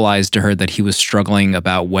vocalized to her that he was struggling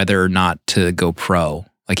about whether or not to go pro.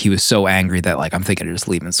 Like he was so angry that like, I'm thinking of just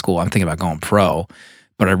leaving school. I'm thinking about going pro,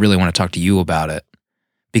 but I really want to talk to you about it.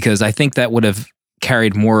 Because I think that would have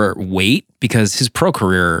carried more weight because his pro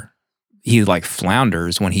career he like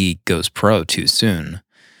flounders when he goes pro too soon.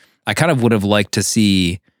 I kind of would have liked to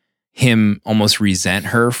see him almost resent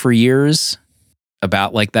her for years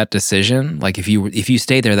about like that decision. Like if you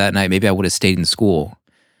stayed there that night, maybe I would have stayed in school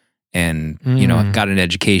and got an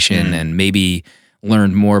education and maybe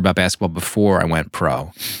learned more about basketball before I went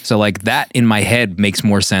pro. So like that in my head makes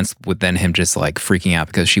more sense than him just like freaking out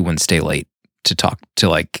because she wouldn't stay late to talk to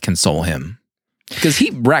like console him. Because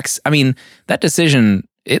he wrecks. I mean, that decision,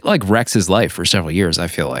 it like wrecks his life for several years, I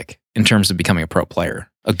feel like, in terms of becoming a pro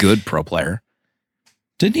player, a good pro player.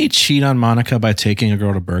 Didn't he cheat on Monica by taking a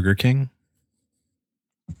girl to Burger King?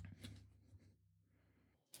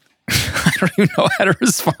 I don't even know how to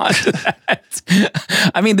respond to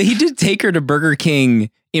that. I mean, he did take her to Burger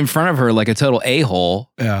King in front of her like a total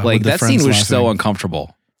a-hole. Yeah, like with the that scene friends was so laughing.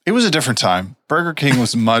 uncomfortable. It was a different time. Burger King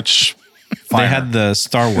was much They finer. had the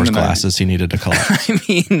Star Wars In the 90s. glasses he needed to collect. I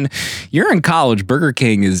mean, you're in college. Burger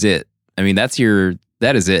King is it. I mean, that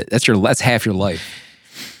is it. That's half your life.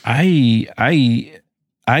 I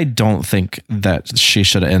don't think that she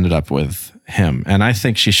should have ended up with him. And I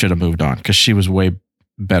think she should have moved on because she was way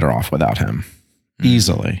better off without him.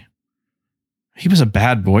 Easily. He was a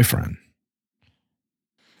bad boyfriend.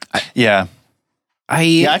 Yeah.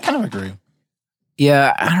 I I kind of agree.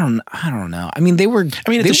 Yeah, I don't know. I mean,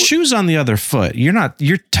 if the shoe's on the other foot,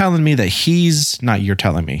 you're telling me that he's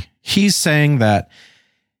saying that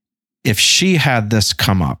if she had this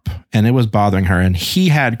come up and it was bothering her and he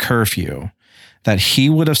had curfew, that he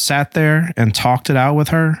would have sat there and talked it out with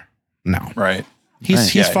her? No. Right.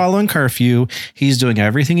 He's following curfew. He's doing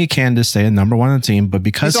everything he can to stay number one on the team, but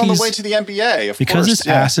because he's on the way to the NBA, because his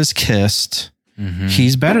ass is kissed,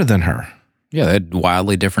 he's better than her. Yeah, they had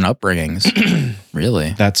wildly different upbringings.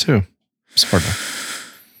 Really. That too. Sort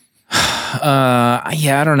of.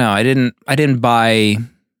 Yeah, I don't know. I didn't buy.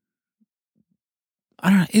 I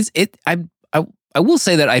don't know. Is it? I will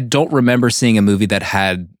say that I don't remember seeing a movie that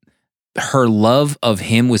had her love of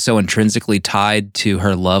him was so intrinsically tied to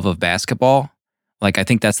her love of basketball. Like I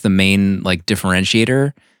think that's the main like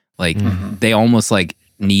differentiator. Like they almost like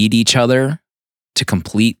need each other to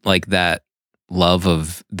complete like that love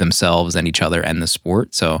of themselves and each other and the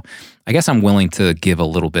sport. So I guess I'm willing to give a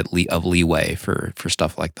little bit of leeway for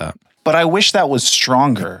stuff like that. But I wish that was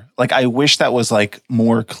stronger. Like I wish that was like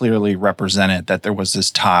more clearly represented, that there was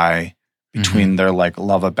this tie between their like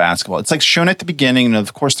love of basketball. It's like shown at the beginning, and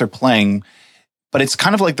of course they're playing, but it's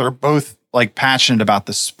kind of like they're both like passionate about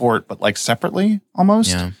the sport, but like separately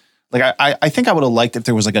almost. Yeah. Like I think I would have liked if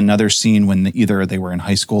there was like another scene when either they were in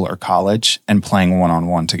high school or college and playing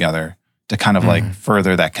one-on-one together to kind of like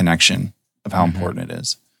further that connection of how important it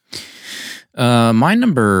is. My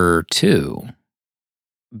number 2,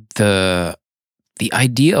 the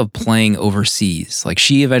idea of playing overseas. Like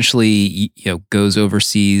she eventually, goes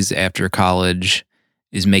overseas after college,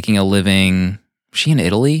 is making a living. Was she in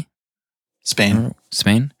Italy? Spain.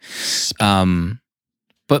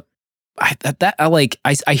 But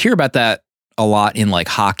I hear about that a lot in like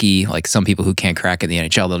hockey. Like some people who can't crack in the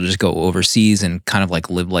NHL, they'll just go overseas and kind of like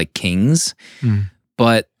live like kings.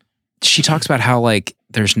 But she talks about how like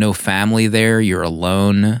there's no family there, you're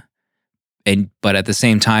alone, but at the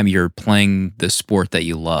same time you're playing the sport that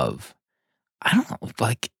you love. I don't know,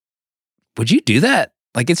 like, would you do that?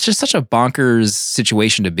 Like, it's just such a bonkers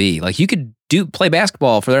situation to be. Like, you could play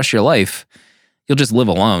basketball for the rest of your life. You'll just live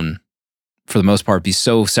alone for the most part, be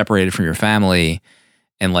so separated from your family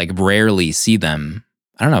and like rarely see them.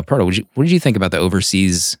 I don't know, Proto, what did you think about the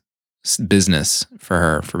overseas business for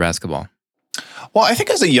her for basketball? Well, I think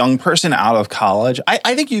as a young person out of college,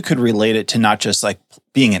 I think you could relate it to not just like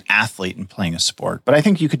being an athlete and playing a sport, but I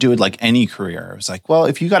think you could do it like any career. It was like, well,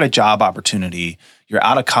 if you got a job opportunity, you're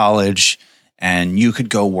out of college and you could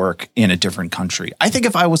go work in a different country. I think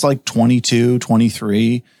if I was like 22,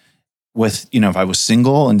 23 with, if I was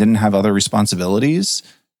single and didn't have other responsibilities,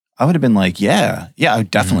 I would have been like, yeah, I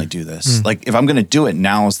would definitely do this. Like if I'm going to do it,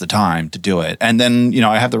 now is the time to do it. And then,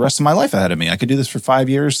 I have the rest of my life ahead of me. I could do this for 5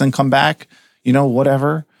 years, then come back,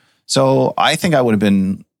 whatever. So I think I would have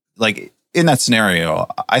been like in that scenario,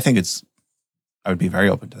 I would be very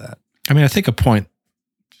open to that. I mean, I think a point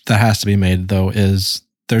that has to be made though is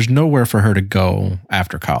there's nowhere for her to go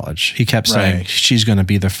after college. He kept saying she's going to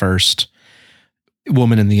be the first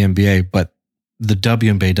woman in the NBA, but the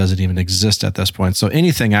WNBA doesn't even exist at this point. So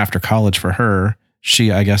anything after college for her,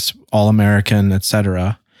 she, I guess, All-American,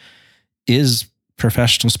 etc., is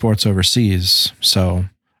professional sports overseas. So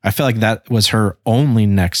I feel like that was her only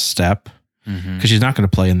next step because she's not going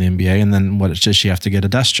to play in the NBA. And then what does she have to get a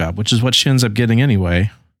desk job, which is what she ends up getting anyway,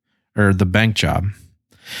 or the bank job.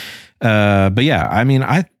 But yeah, I mean,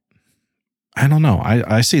 I don't know.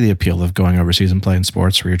 I see the appeal of going overseas and playing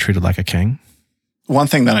sports where you're treated like a king. One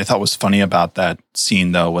thing that I thought was funny about that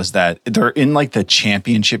scene, though, was that they're in like the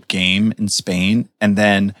championship game in Spain, and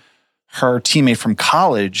then her teammate from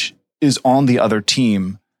college is on the other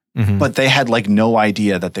team, but they had like no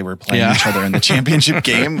idea that they were playing each other in the championship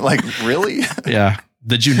game. Like, really? Yeah.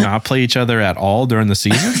 Did you not play each other at all during the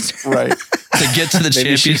season? Right. To get to the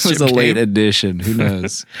Maybe championship she was a late game? addition. Who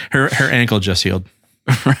knows? Her ankle just healed.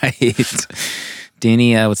 Right.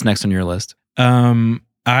 Danny, what's next on your list? One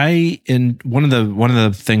of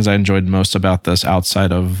the things I enjoyed most about this,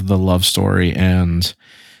 outside of the love story and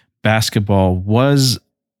basketball, was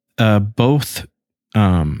both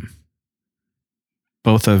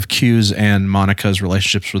of Q's and Monica's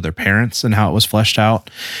relationships with their parents and how it was fleshed out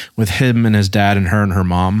with him and his dad and her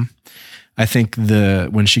mom. I think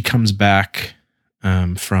when she comes back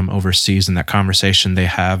from overseas and that conversation they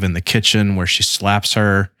have in the kitchen where she slaps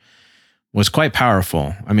her was quite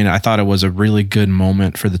powerful. I mean, I thought it was a really good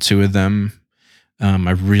moment for the two of them.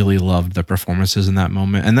 I really loved the performances in that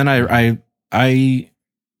moment. And then I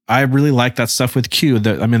really like that stuff with Q.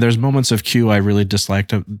 There's moments of Q I really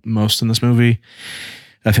disliked most in this movie,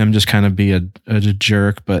 of him just kind of be a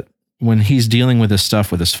jerk. But when he's dealing with his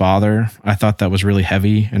stuff with his father, I thought that was really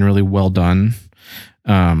heavy and really well done.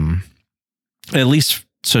 At least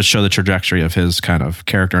to show the trajectory of his kind of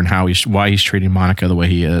character and why he's treating Monica the way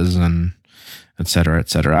he is, and et cetera, et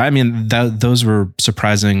cetera. I mean, those were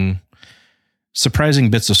surprising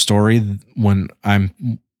bits of story when I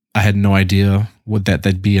had no idea that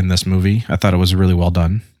they'd be in this movie. I thought it was really well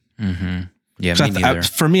done. Mm-hmm. Yeah, me neither.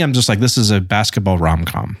 For me, I'm just like, this is a basketball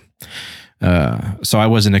rom-com. So I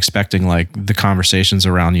wasn't expecting like the conversations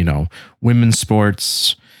around, women's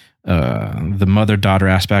sports, the mother-daughter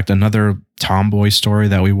aspect, another tomboy story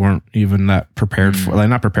that we weren't even that prepared for, like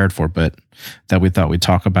not prepared for, but that we thought we'd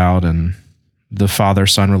talk about, and the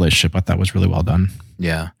father-son relationship. I thought was really well done.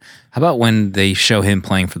 Yeah. How about when they show him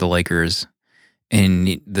playing for the Lakers and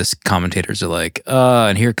the commentators are like,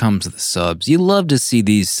 and here comes the subs. You love to see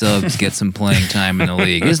these subs get some playing time in the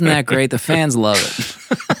league. Isn't that great? The fans love it.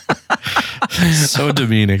 So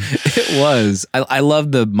demeaning. It was. I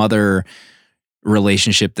love the mother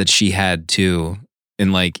relationship that she had too.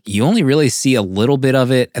 And like, you only really see a little bit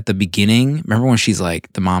of it at the beginning. Remember when she's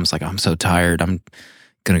like, the mom's like, I'm so tired, I'm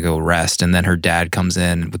going to go rest. And then her dad comes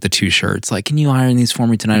in with the 2 shirts, like, can you iron these for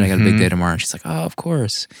me tonight? I got a big day tomorrow. And she's like, oh, of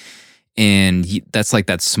course. And that's like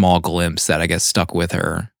that small glimpse that I guess stuck with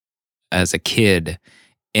her as a kid.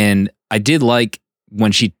 And I did like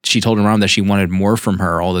when she told her mom that she wanted more from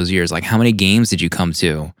her all those years. Like, how many games did you come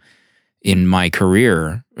to in my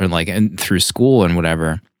career, or like through school and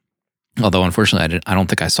whatever? Although unfortunately, I don't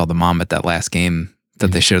think I saw the mom at that last game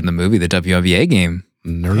that they showed in the movie, the WNBA game.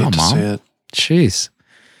 Nerd Mom. see it. Jeez.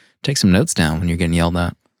 Take some notes down when you're getting yelled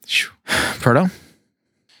at. Proto?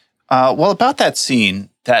 Well, about that scene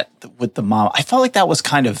with the mom, I felt like that was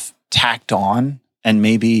kind of tacked on, and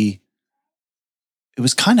maybe it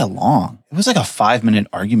was kind of long. It was like a 5-minute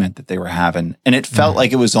argument that they were having, and it felt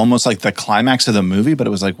like it was almost like the climax of the movie, but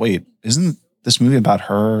it was like, wait, isn't this movie about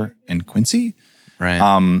her and Quincy? Right.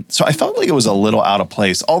 So I felt like it was a little out of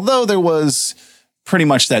place, although there was pretty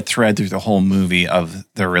much that thread through the whole movie of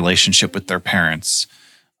their relationship with their parents.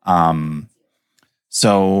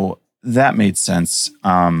 So that made sense.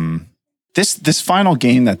 This final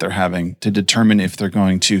game that they're having to determine if they're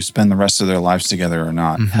going to spend the rest of their lives together or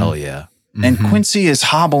not. Hell yeah. And Quincy is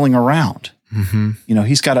hobbling around. Mm-hmm.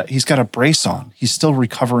 He's got a brace on. He's still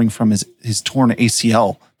recovering from his torn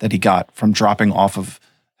ACL that he got from dropping off of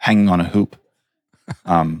hanging on a hoop.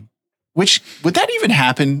 Which, would that even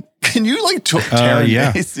happen? Can you like tear an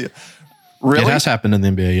ACL? Really? It has happened in the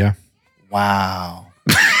NBA, yeah. Wow.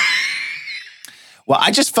 Well,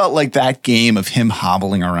 I just felt like that game of him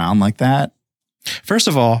hobbling around like that. First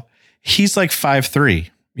of all, he's like 5'3".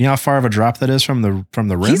 You know how far of a drop that is from the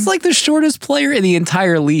rim? He's like the shortest player in the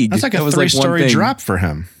entire league. That's like That a was 3-story one thing. drop for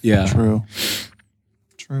him. Yeah. True.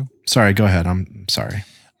 Sorry, go ahead. I'm sorry.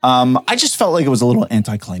 I just felt like it was a little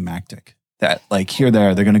anticlimactic that like they're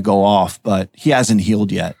going to go off, but he hasn't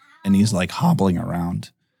healed yet. And he's like hobbling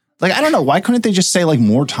around. Like, I don't know. Why couldn't they just say like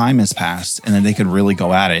more time has passed and then they could really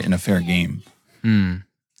go at it in a fair game?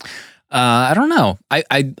 I don't know.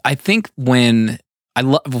 I think when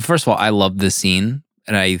first of all, I love this scene,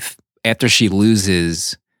 and after she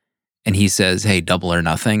loses and he says, hey, double or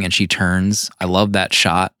nothing, and she turns, I love that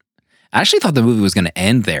shot. I actually thought the movie was going to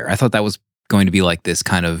end there. I thought that was going to be like this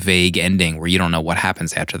kind of vague ending where you don't know what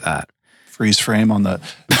happens after that. Freeze frame on the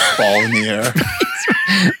ball in the air.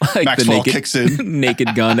 Like Maxwell the kicks in.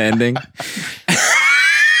 Naked Gun ending.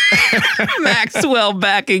 Maxwell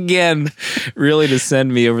back again. really to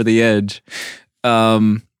send me over the edge.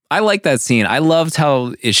 I like that scene. I loved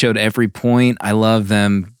how it showed every point. I love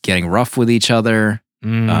them getting rough with each other.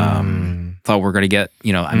 Thought we're going to get,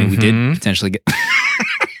 we did potentially get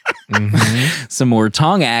some more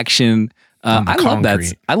tongue action. I love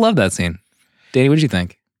that. I love that scene. Danny, what did you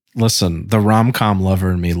think? Listen, the rom-com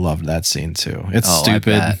lover in me loved that scene too. It's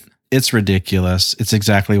stupid. It's ridiculous. It's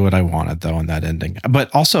exactly what I wanted though in that ending.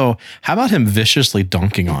 But also, how about him viciously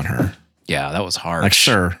dunking on her? Yeah, that was hard. Like,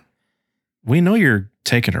 sir, we know you're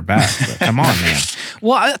taking her back, but come on, man.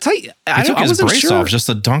 Well, I'll tell you, I took his brace off just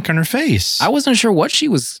to dunk on her face. I wasn't sure what he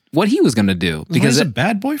was going to do because he's a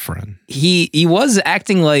bad boyfriend. He was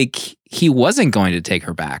acting like he wasn't going to take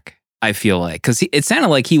her back. I feel like because it sounded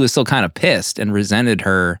like he was still kind of pissed and resented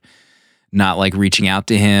her not like reaching out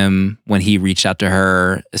to him when he reached out to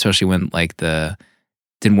her, especially when like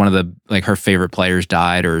didn't one of the like her favorite players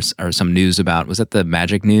died or some news about, was that the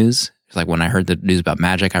Magic news? It's like when I heard the news about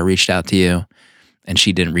Magic, I reached out to you. And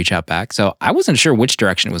she didn't reach out back. So I wasn't sure which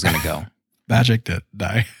direction it was going to go. Magic did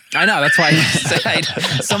die. I know. That's why I said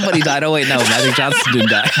somebody died. Oh, wait, no. Magic Johnson didn't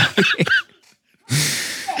die.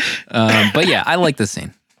 But yeah, I like this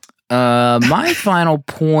scene. My final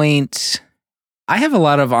point, I have a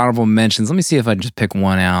lot of honorable mentions. Let me see if I can just pick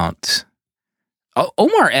one out.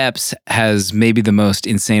 Omar Epps has maybe the most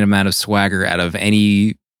insane amount of swagger out of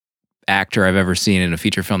any actor I've ever seen in a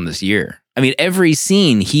feature film this year. I mean, every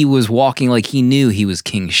scene he was walking like he knew he was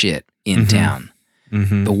king shit in town.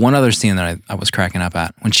 The one other scene that I was cracking up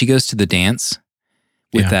at, when she goes to the dance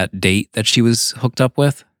with that date that she was hooked up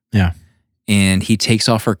with. Yeah. And he takes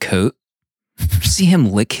off her coat. See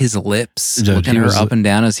him lick his lips, looking her up and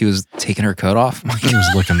down as he was taking her coat off. He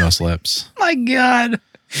was licking those lips. My God.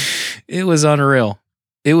 It was unreal.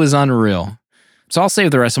 It was unreal. So I'll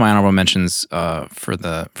save the rest of my honorable mentions for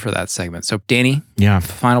that segment. So Danny,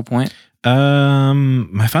 final point.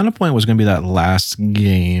 My final point was going to be that last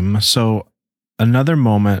game. So another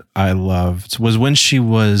moment I loved was when she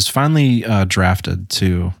was finally drafted.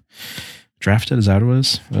 Is that what it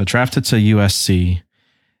was? Drafted to USC,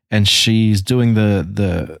 and she's doing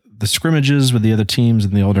the scrimmages with the other teams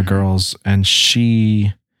and the older girls, and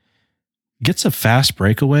she gets a fast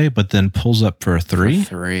breakaway, but then pulls up for a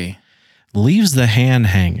three. Leaves the hand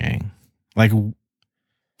hanging. Like,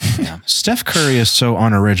 Steph Curry is so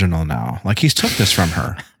unoriginal now. Like, he's took this from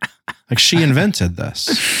her. Like, she invented this.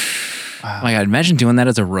 Wow. Oh my God, imagine doing that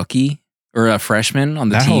as a rookie or a freshman on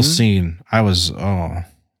the team. That whole scene, I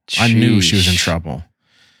knew she was in trouble.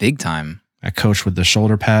 Big time. That coach with the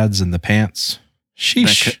shoulder pads and the pants.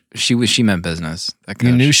 Sheesh. She meant business. That coach.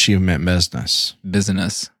 You knew she meant business.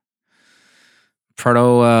 Business.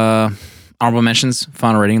 Proto, honorable mentions,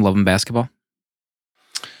 final rating, Love and Basketball.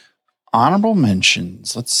 Honorable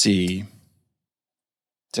mentions. Let's see.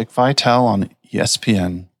 Dick Vitale on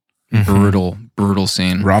ESPN. Brutal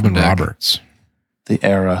scene. Robin Roberts. The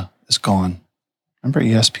era is gone. Remember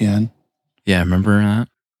ESPN? Yeah, remember that?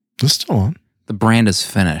 It's still on. The brand is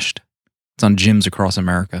finished. It's on gyms across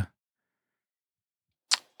America.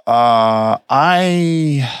 Her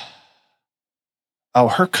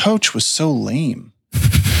coach was so lame.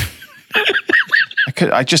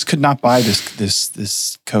 I just could not buy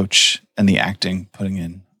this coach and the acting putting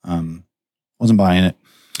in. Wasn't buying it.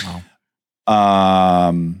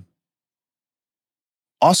 Wow.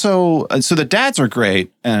 Also, so the dads are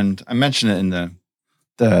great, and I mentioned it in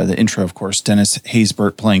the intro, of course. Dennis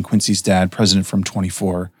Haysbert playing Quincy's dad, president from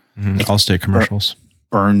 24. Allstate commercials.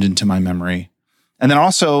 Burned into my memory. And then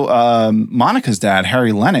also Monica's dad,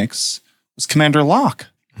 Harry Lennox, was Commander Locke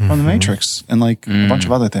from The Matrix and like a bunch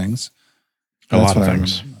of other things. A lot of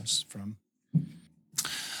things. From.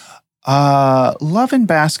 Love and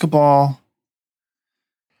Basketball.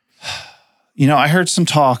 I heard some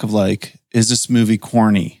talk of like, is this movie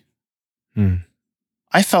corny?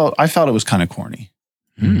 I felt it was kind of corny,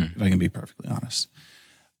 if I can be perfectly honest.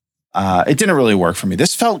 It didn't really work for me.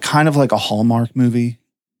 This felt kind of like a Hallmark movie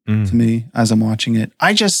to me as I'm watching it.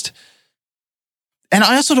 And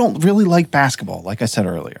I also don't really like basketball, like I said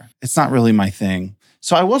earlier. It's not really my thing.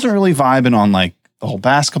 So I wasn't really vibing on like the whole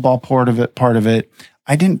basketball part of it.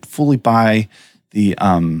 I didn't fully buy the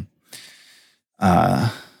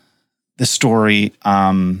story.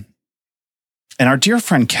 And our dear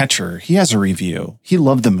friend Catcher, he has a review. He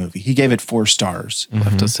loved the movie. He gave it 4 stars.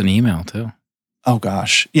 Left us an email too. Oh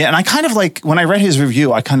gosh. Yeah. And I kind of like, when I read his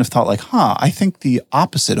review, I kind of thought like, I think the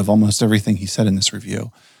opposite of almost everything he said in this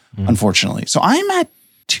review, unfortunately. So I'm at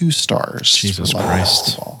 2 stars. Jesus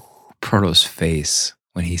Christ. Proto's face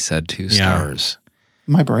when he said 2 stars.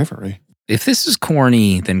 My bravery. If this is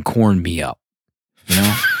corny, then corn me up.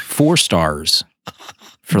 4 stars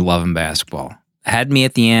for Love and Basketball. Had me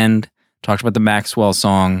at the end. Talked about the Maxwell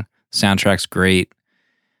song. Soundtrack's great.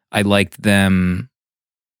 I liked them.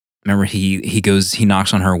 Remember, he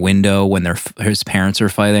knocks on her window when his parents are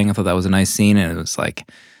fighting. I thought that was a nice scene, and it was like,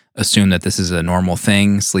 assume that this is a normal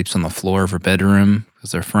thing. Sleeps on the floor of her bedroom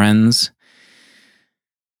because they're friends.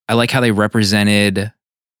 I like how they represented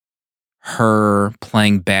her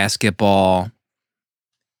playing basketball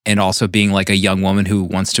and also being like a young woman who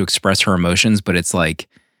wants to express her emotions, but it's like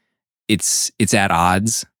it's at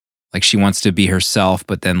odds. Like she wants to be herself,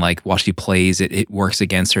 but then like while she plays, it works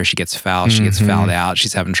against her. She gets fouled. She gets fouled out.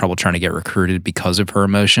 She's having trouble trying to get recruited because of her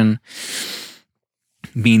emotion.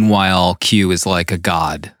 Meanwhile, Q is like a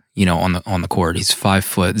god, on the court. He's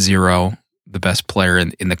 5'0", the best player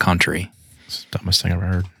in the country. It's the dumbest thing I've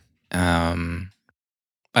ever heard.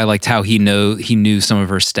 I liked how he knew some of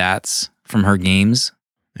her stats from her games.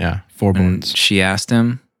 Yeah, 4 boards. She asked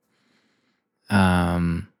him.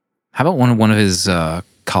 How about one of his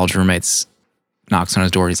college roommates knocks on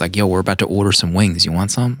his door. He's like, "Yo, we're about to order some wings. You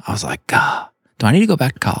want some?" I was like, "God, do I need to go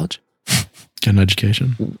back to college? Get an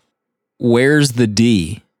education." Where's the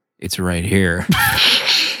D? It's right here.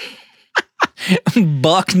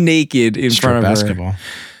 Buck naked in front of basketball. Her.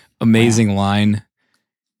 Amazing line.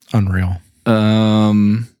 Unreal.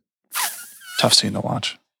 Tough scene to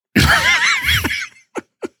watch.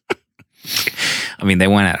 I mean, they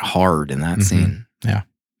went at hard in that scene. Yeah.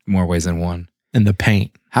 More ways than one. In the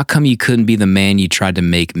paint. How come you couldn't be the man you tried to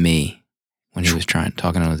make me when he was talking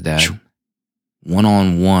to his dad?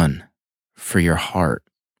 1-on-1 for your heart.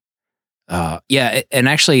 Yeah, and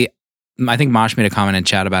actually, I think Mosh made a comment in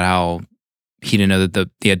chat about how he didn't know that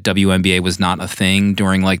the WNBA was not a thing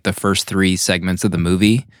during like the first 3 segments of the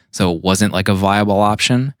movie, so it wasn't like a viable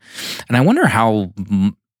option. And I wonder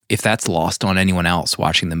if that's lost on anyone else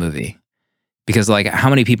watching the movie, because like how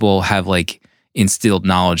many people have like instilled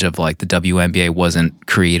knowledge of like the WNBA wasn't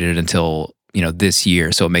created until this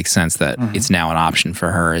year, so it makes sense that it's now an option for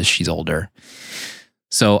her as she's older.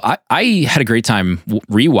 So I had a great time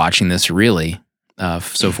rewatching this. Really,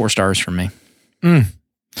 so 4 stars from me.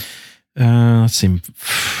 Let's see.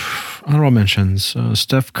 Honorable mentions: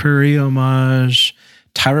 Steph Curry homage,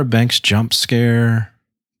 Tyra Banks jump scare.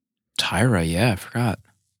 Tyra, yeah, I forgot.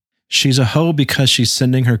 She's a hoe because she's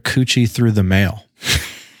sending her coochie through the mail.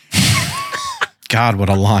 God, what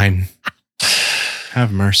a line.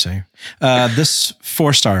 Have mercy. This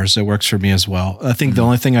 4 stars. It works for me as well. I think the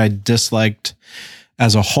only thing I disliked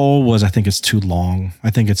as a whole was I think it's too long. I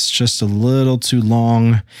think it's just a little too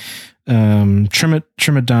long. Trim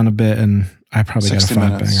it down a bit, and I probably got a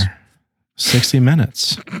 5-banger. 60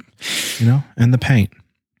 minutes, in the paint.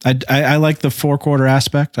 I like the 4-quarter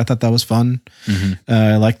aspect. I thought that was fun.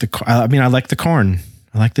 I like the corn.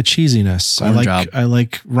 I like the cheesiness. I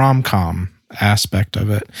like rom-com aspect of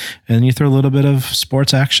it. And you throw a little bit of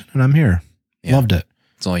sports action and I'm here. Yeah. Loved it.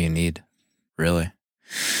 That's all you need, really.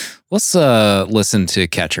 Let's listen to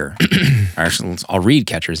Catcher. Actually, I'll read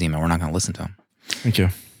Catcher's email. We're not going to listen to him. Thank you.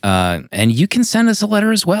 And you can send us a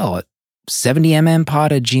letter as well at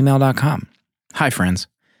 70mmpod@gmail.com. Hi, friends.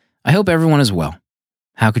 I hope everyone is well.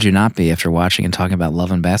 How could you not be after watching and talking about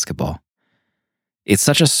Love and Basketball? It's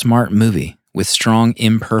such a smart movie with strong,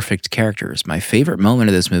 imperfect characters. My favorite moment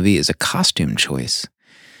of this movie is a costume choice.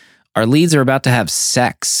 Our leads are about to have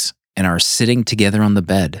sex and are sitting together on the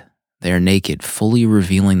bed. They are naked, fully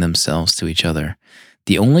revealing themselves to each other.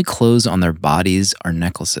 The only clothes on their bodies are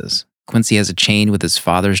necklaces. Quincy has a chain with his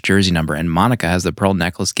father's jersey number, and Monica has the pearl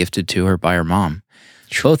necklace gifted to her by her mom.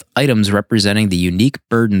 Both items representing the unique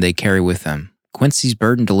burden they carry with them. Quincy's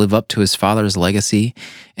burden to live up to his father's legacy,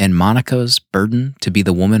 and Monica's burden to be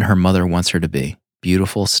the woman her mother wants her to be.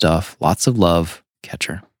 Beautiful stuff. Lots of love.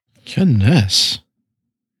 Catcher. Goodness.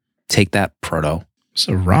 Take that, Proto. It's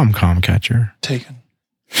a rom-com Catcher. Taken.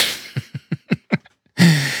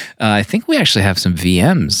 I think we actually have some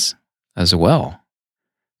VMs as well.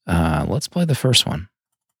 Let's play the first one.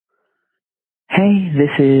 Hey,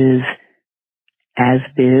 this is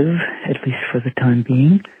Asbiv, at least for the time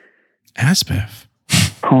being. Asbiv.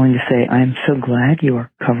 Calling to say I am so glad you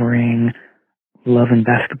are covering Love and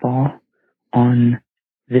Basketball on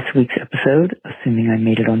this week's episode, assuming I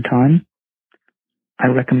made it on time. I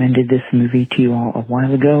recommended this movie to you all a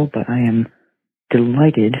while ago, but I am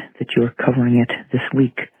delighted that you are covering it this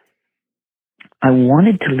week. I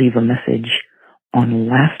wanted to leave a message on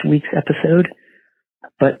last week's episode,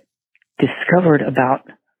 but discovered about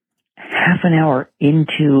half an hour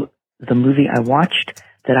into the movie I watched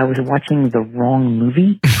that I was watching the wrong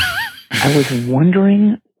movie. I was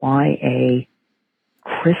wondering why a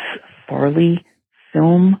Chris Farley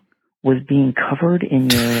film was being covered in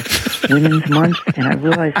your Women's Month, and I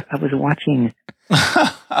realized I was watching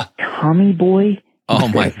Tommy Boy. Oh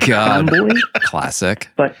my God. Tomboy, Classic.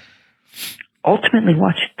 but ultimately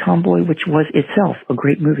watched Tomboy, which was itself a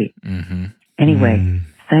great movie. Mm-hmm. Anyway,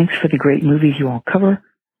 thanks for the great movies you all cover.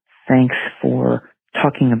 Thanks for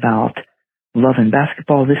talking about love and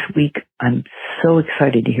basketball this week. I'm so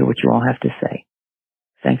excited to hear what you all have to say.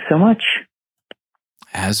 Thanks so much.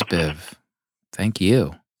 Asbiv. Thank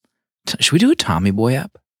you. Should we do a Tommy Boy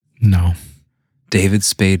app? No. David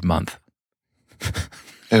Spade month.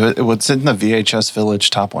 It was in the VHS Village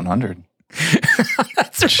Top 100.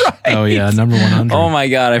 That's right. Oh, yeah. Number 100. Oh my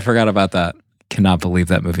God, I forgot about that. Cannot believe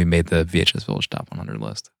that movie made the VHS Village Top 100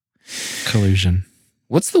 list. Collusion.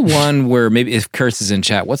 What's the one where, maybe if Kurtz is in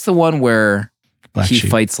chat, what's the one where Black he Sheep.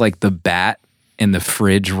 fights like the bat and the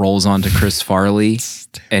fridge rolls onto Chris Farley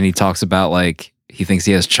and he talks about like he thinks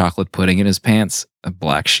he has chocolate pudding in his pants? A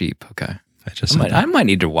Black Sheep. Okay. I might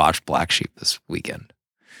need to watch Black Sheep this weekend.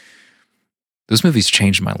 Those movies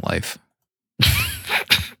changed my life.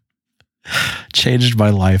 Changed my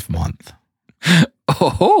life month.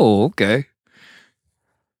 Oh, okay.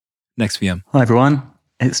 Next VM. Hi everyone,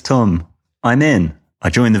 it's Tom. I'm in. I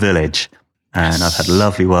joined the village and I've had a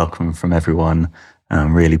lovely welcome from everyone.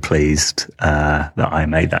 I'm really pleased that I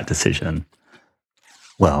made that decision.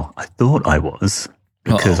 Well, I thought I was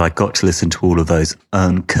because I got to listen to all of those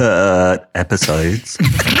uncut episodes.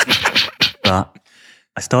 But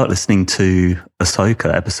I start listening to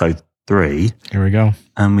Ahsoka episode 3 Here we go.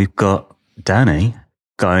 and we've got Danny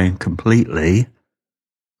going completely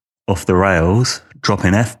off the rails,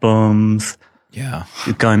 dropping F-bombs, Yeah.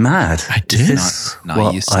 going mad. I did. Is this Not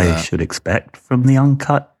what used to I that. should expect from the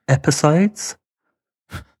uncut episodes?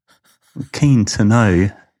 I'm keen to know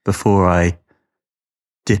before I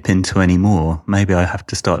dip into any more. Maybe I have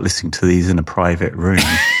to start listening to these in a private room.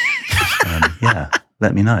 Yeah,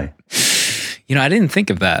 let me know. You know, I didn't think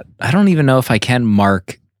of that. I don't even know if I can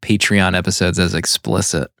mark Patreon episodes as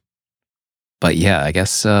explicit. But yeah, I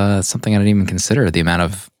guess it's something I didn't even consider, the amount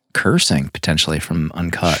of cursing potentially from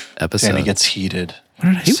uncut episodes. Danny gets heated. What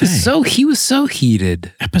did I say? He was so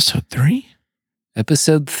heated. Episode 3?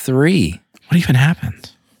 Episode 3. What even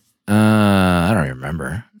happened? I don't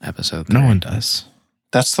remember episode 3. No one does.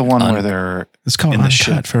 That's the one where they're It's called in the Uncut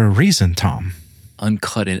ship. for a reason, Tom.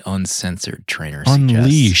 Uncut and uncensored trainer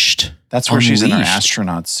Unleashed. That's where she's in her Unleashed.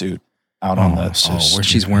 astronaut suit out on the so where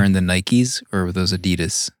she's stupid. wearing the Nikes or were those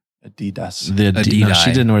Adidas? Adidas. The Adidas. No,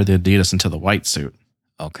 she didn't wear the Adidas until the white suit.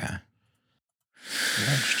 Okay.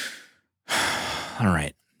 All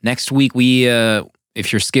right. Next week, we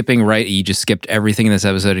if you're skipping right, you just skipped everything in this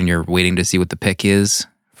episode and you're waiting to see what the pick is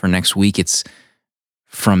for next week. It's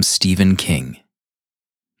from Stephen King,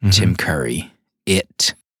 Tim Curry,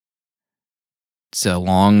 It. It's a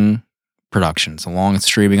long production. It's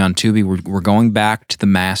streaming on Tubi. We're going back to the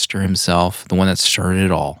master himself, the one that started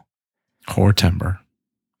it all. Core Timber.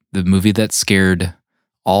 The movie that scared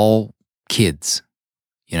all kids.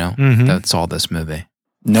 You know, Mhm. that's all this movie.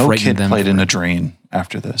 No Frightened kid them played for- in a drain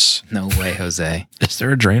after this. No way, Jose. Is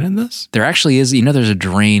there a drain in this? There actually is. You know, there's a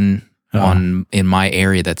drain Oh. in my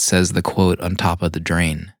area that says the quote on top of the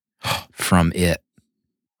drain from It.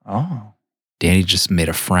 Oh. Danny just made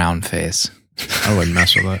a frown face. I wouldn't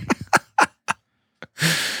mess with it.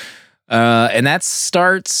 And that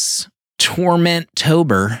starts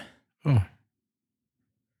Torment-tober. Oh.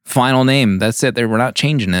 Final name. That's it. We're not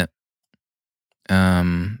changing it.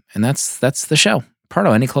 And that's the show.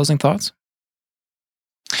 Pardo, any closing thoughts?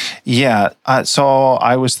 Yeah. So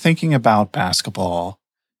I was thinking about basketball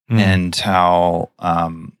and how,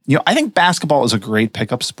 I think basketball is a great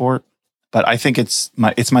pickup sport, but I think it's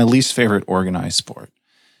my least favorite organized sport.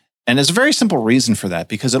 And there's a very simple reason for that,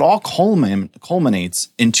 because it all culminates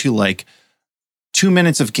into like 2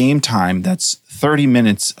 minutes of game time. That's 30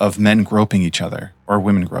 minutes of men groping each other or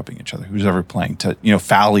women groping each other, who's ever playing, to,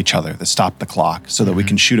 foul each other, to stop the clock so that we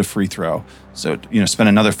can shoot a free throw. So, spend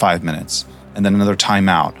another 5 minutes and then another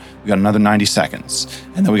timeout. We got another 90 seconds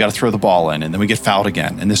and then we got to throw the ball in and then we get fouled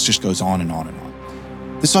again. And this just goes on and on and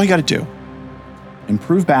on. This is all you got to do.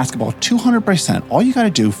 Improve basketball 200%. All you got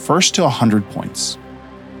to do, first to 100 points.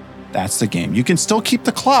 That's the game. You can still keep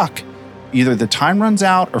the clock. Either the time runs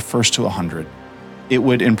out or first to 100. It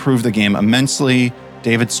would improve the game immensely.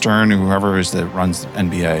 David Stern, or whoever is that runs the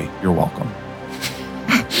NBA, you're welcome.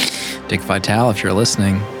 Dick Vitale, if you're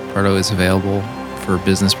listening, Pardo is available for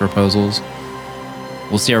business proposals.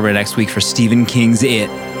 We'll see everybody next week for Stephen King's It.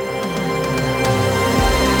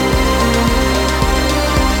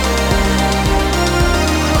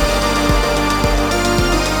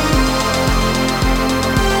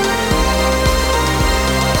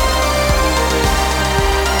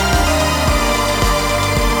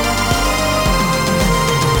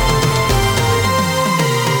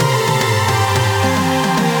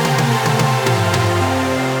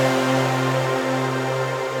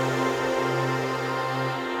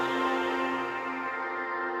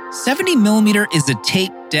 70mm is a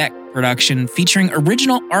tape deck production featuring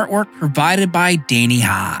original artwork provided by Danny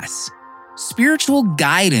Haas. Spiritual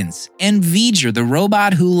guidance and V'ger, the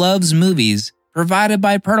robot who loves movies, provided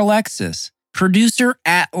by Pertalexis. Producer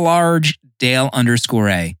at large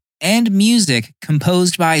Dale_A. And music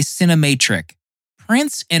composed by Cinematrix.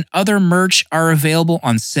 Prints and other merch are available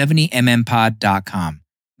on 70mmpod.com.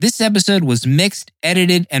 This episode was mixed,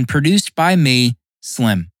 edited, and produced by me,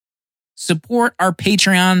 Slim. Support our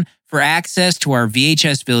Patreon for access to our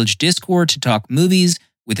VHS Village Discord to talk movies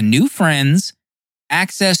with new friends,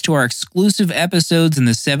 access to our exclusive episodes in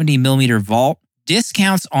the 70mm vault,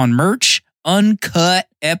 discounts on merch, uncut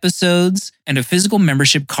episodes, and a physical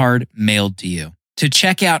membership card mailed to you. To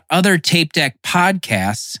check out other Tape Deck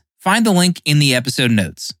podcasts, find the link in the episode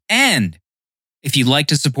notes. And if you'd like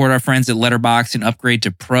to support our friends at Letterboxd and upgrade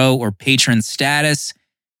to pro or patron status,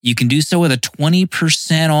 you can do so with a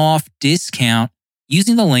 20% off discount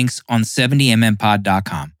using the links on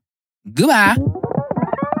 70mmpod.com. Goodbye.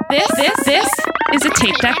 This is a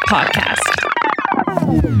Tape Deck podcast.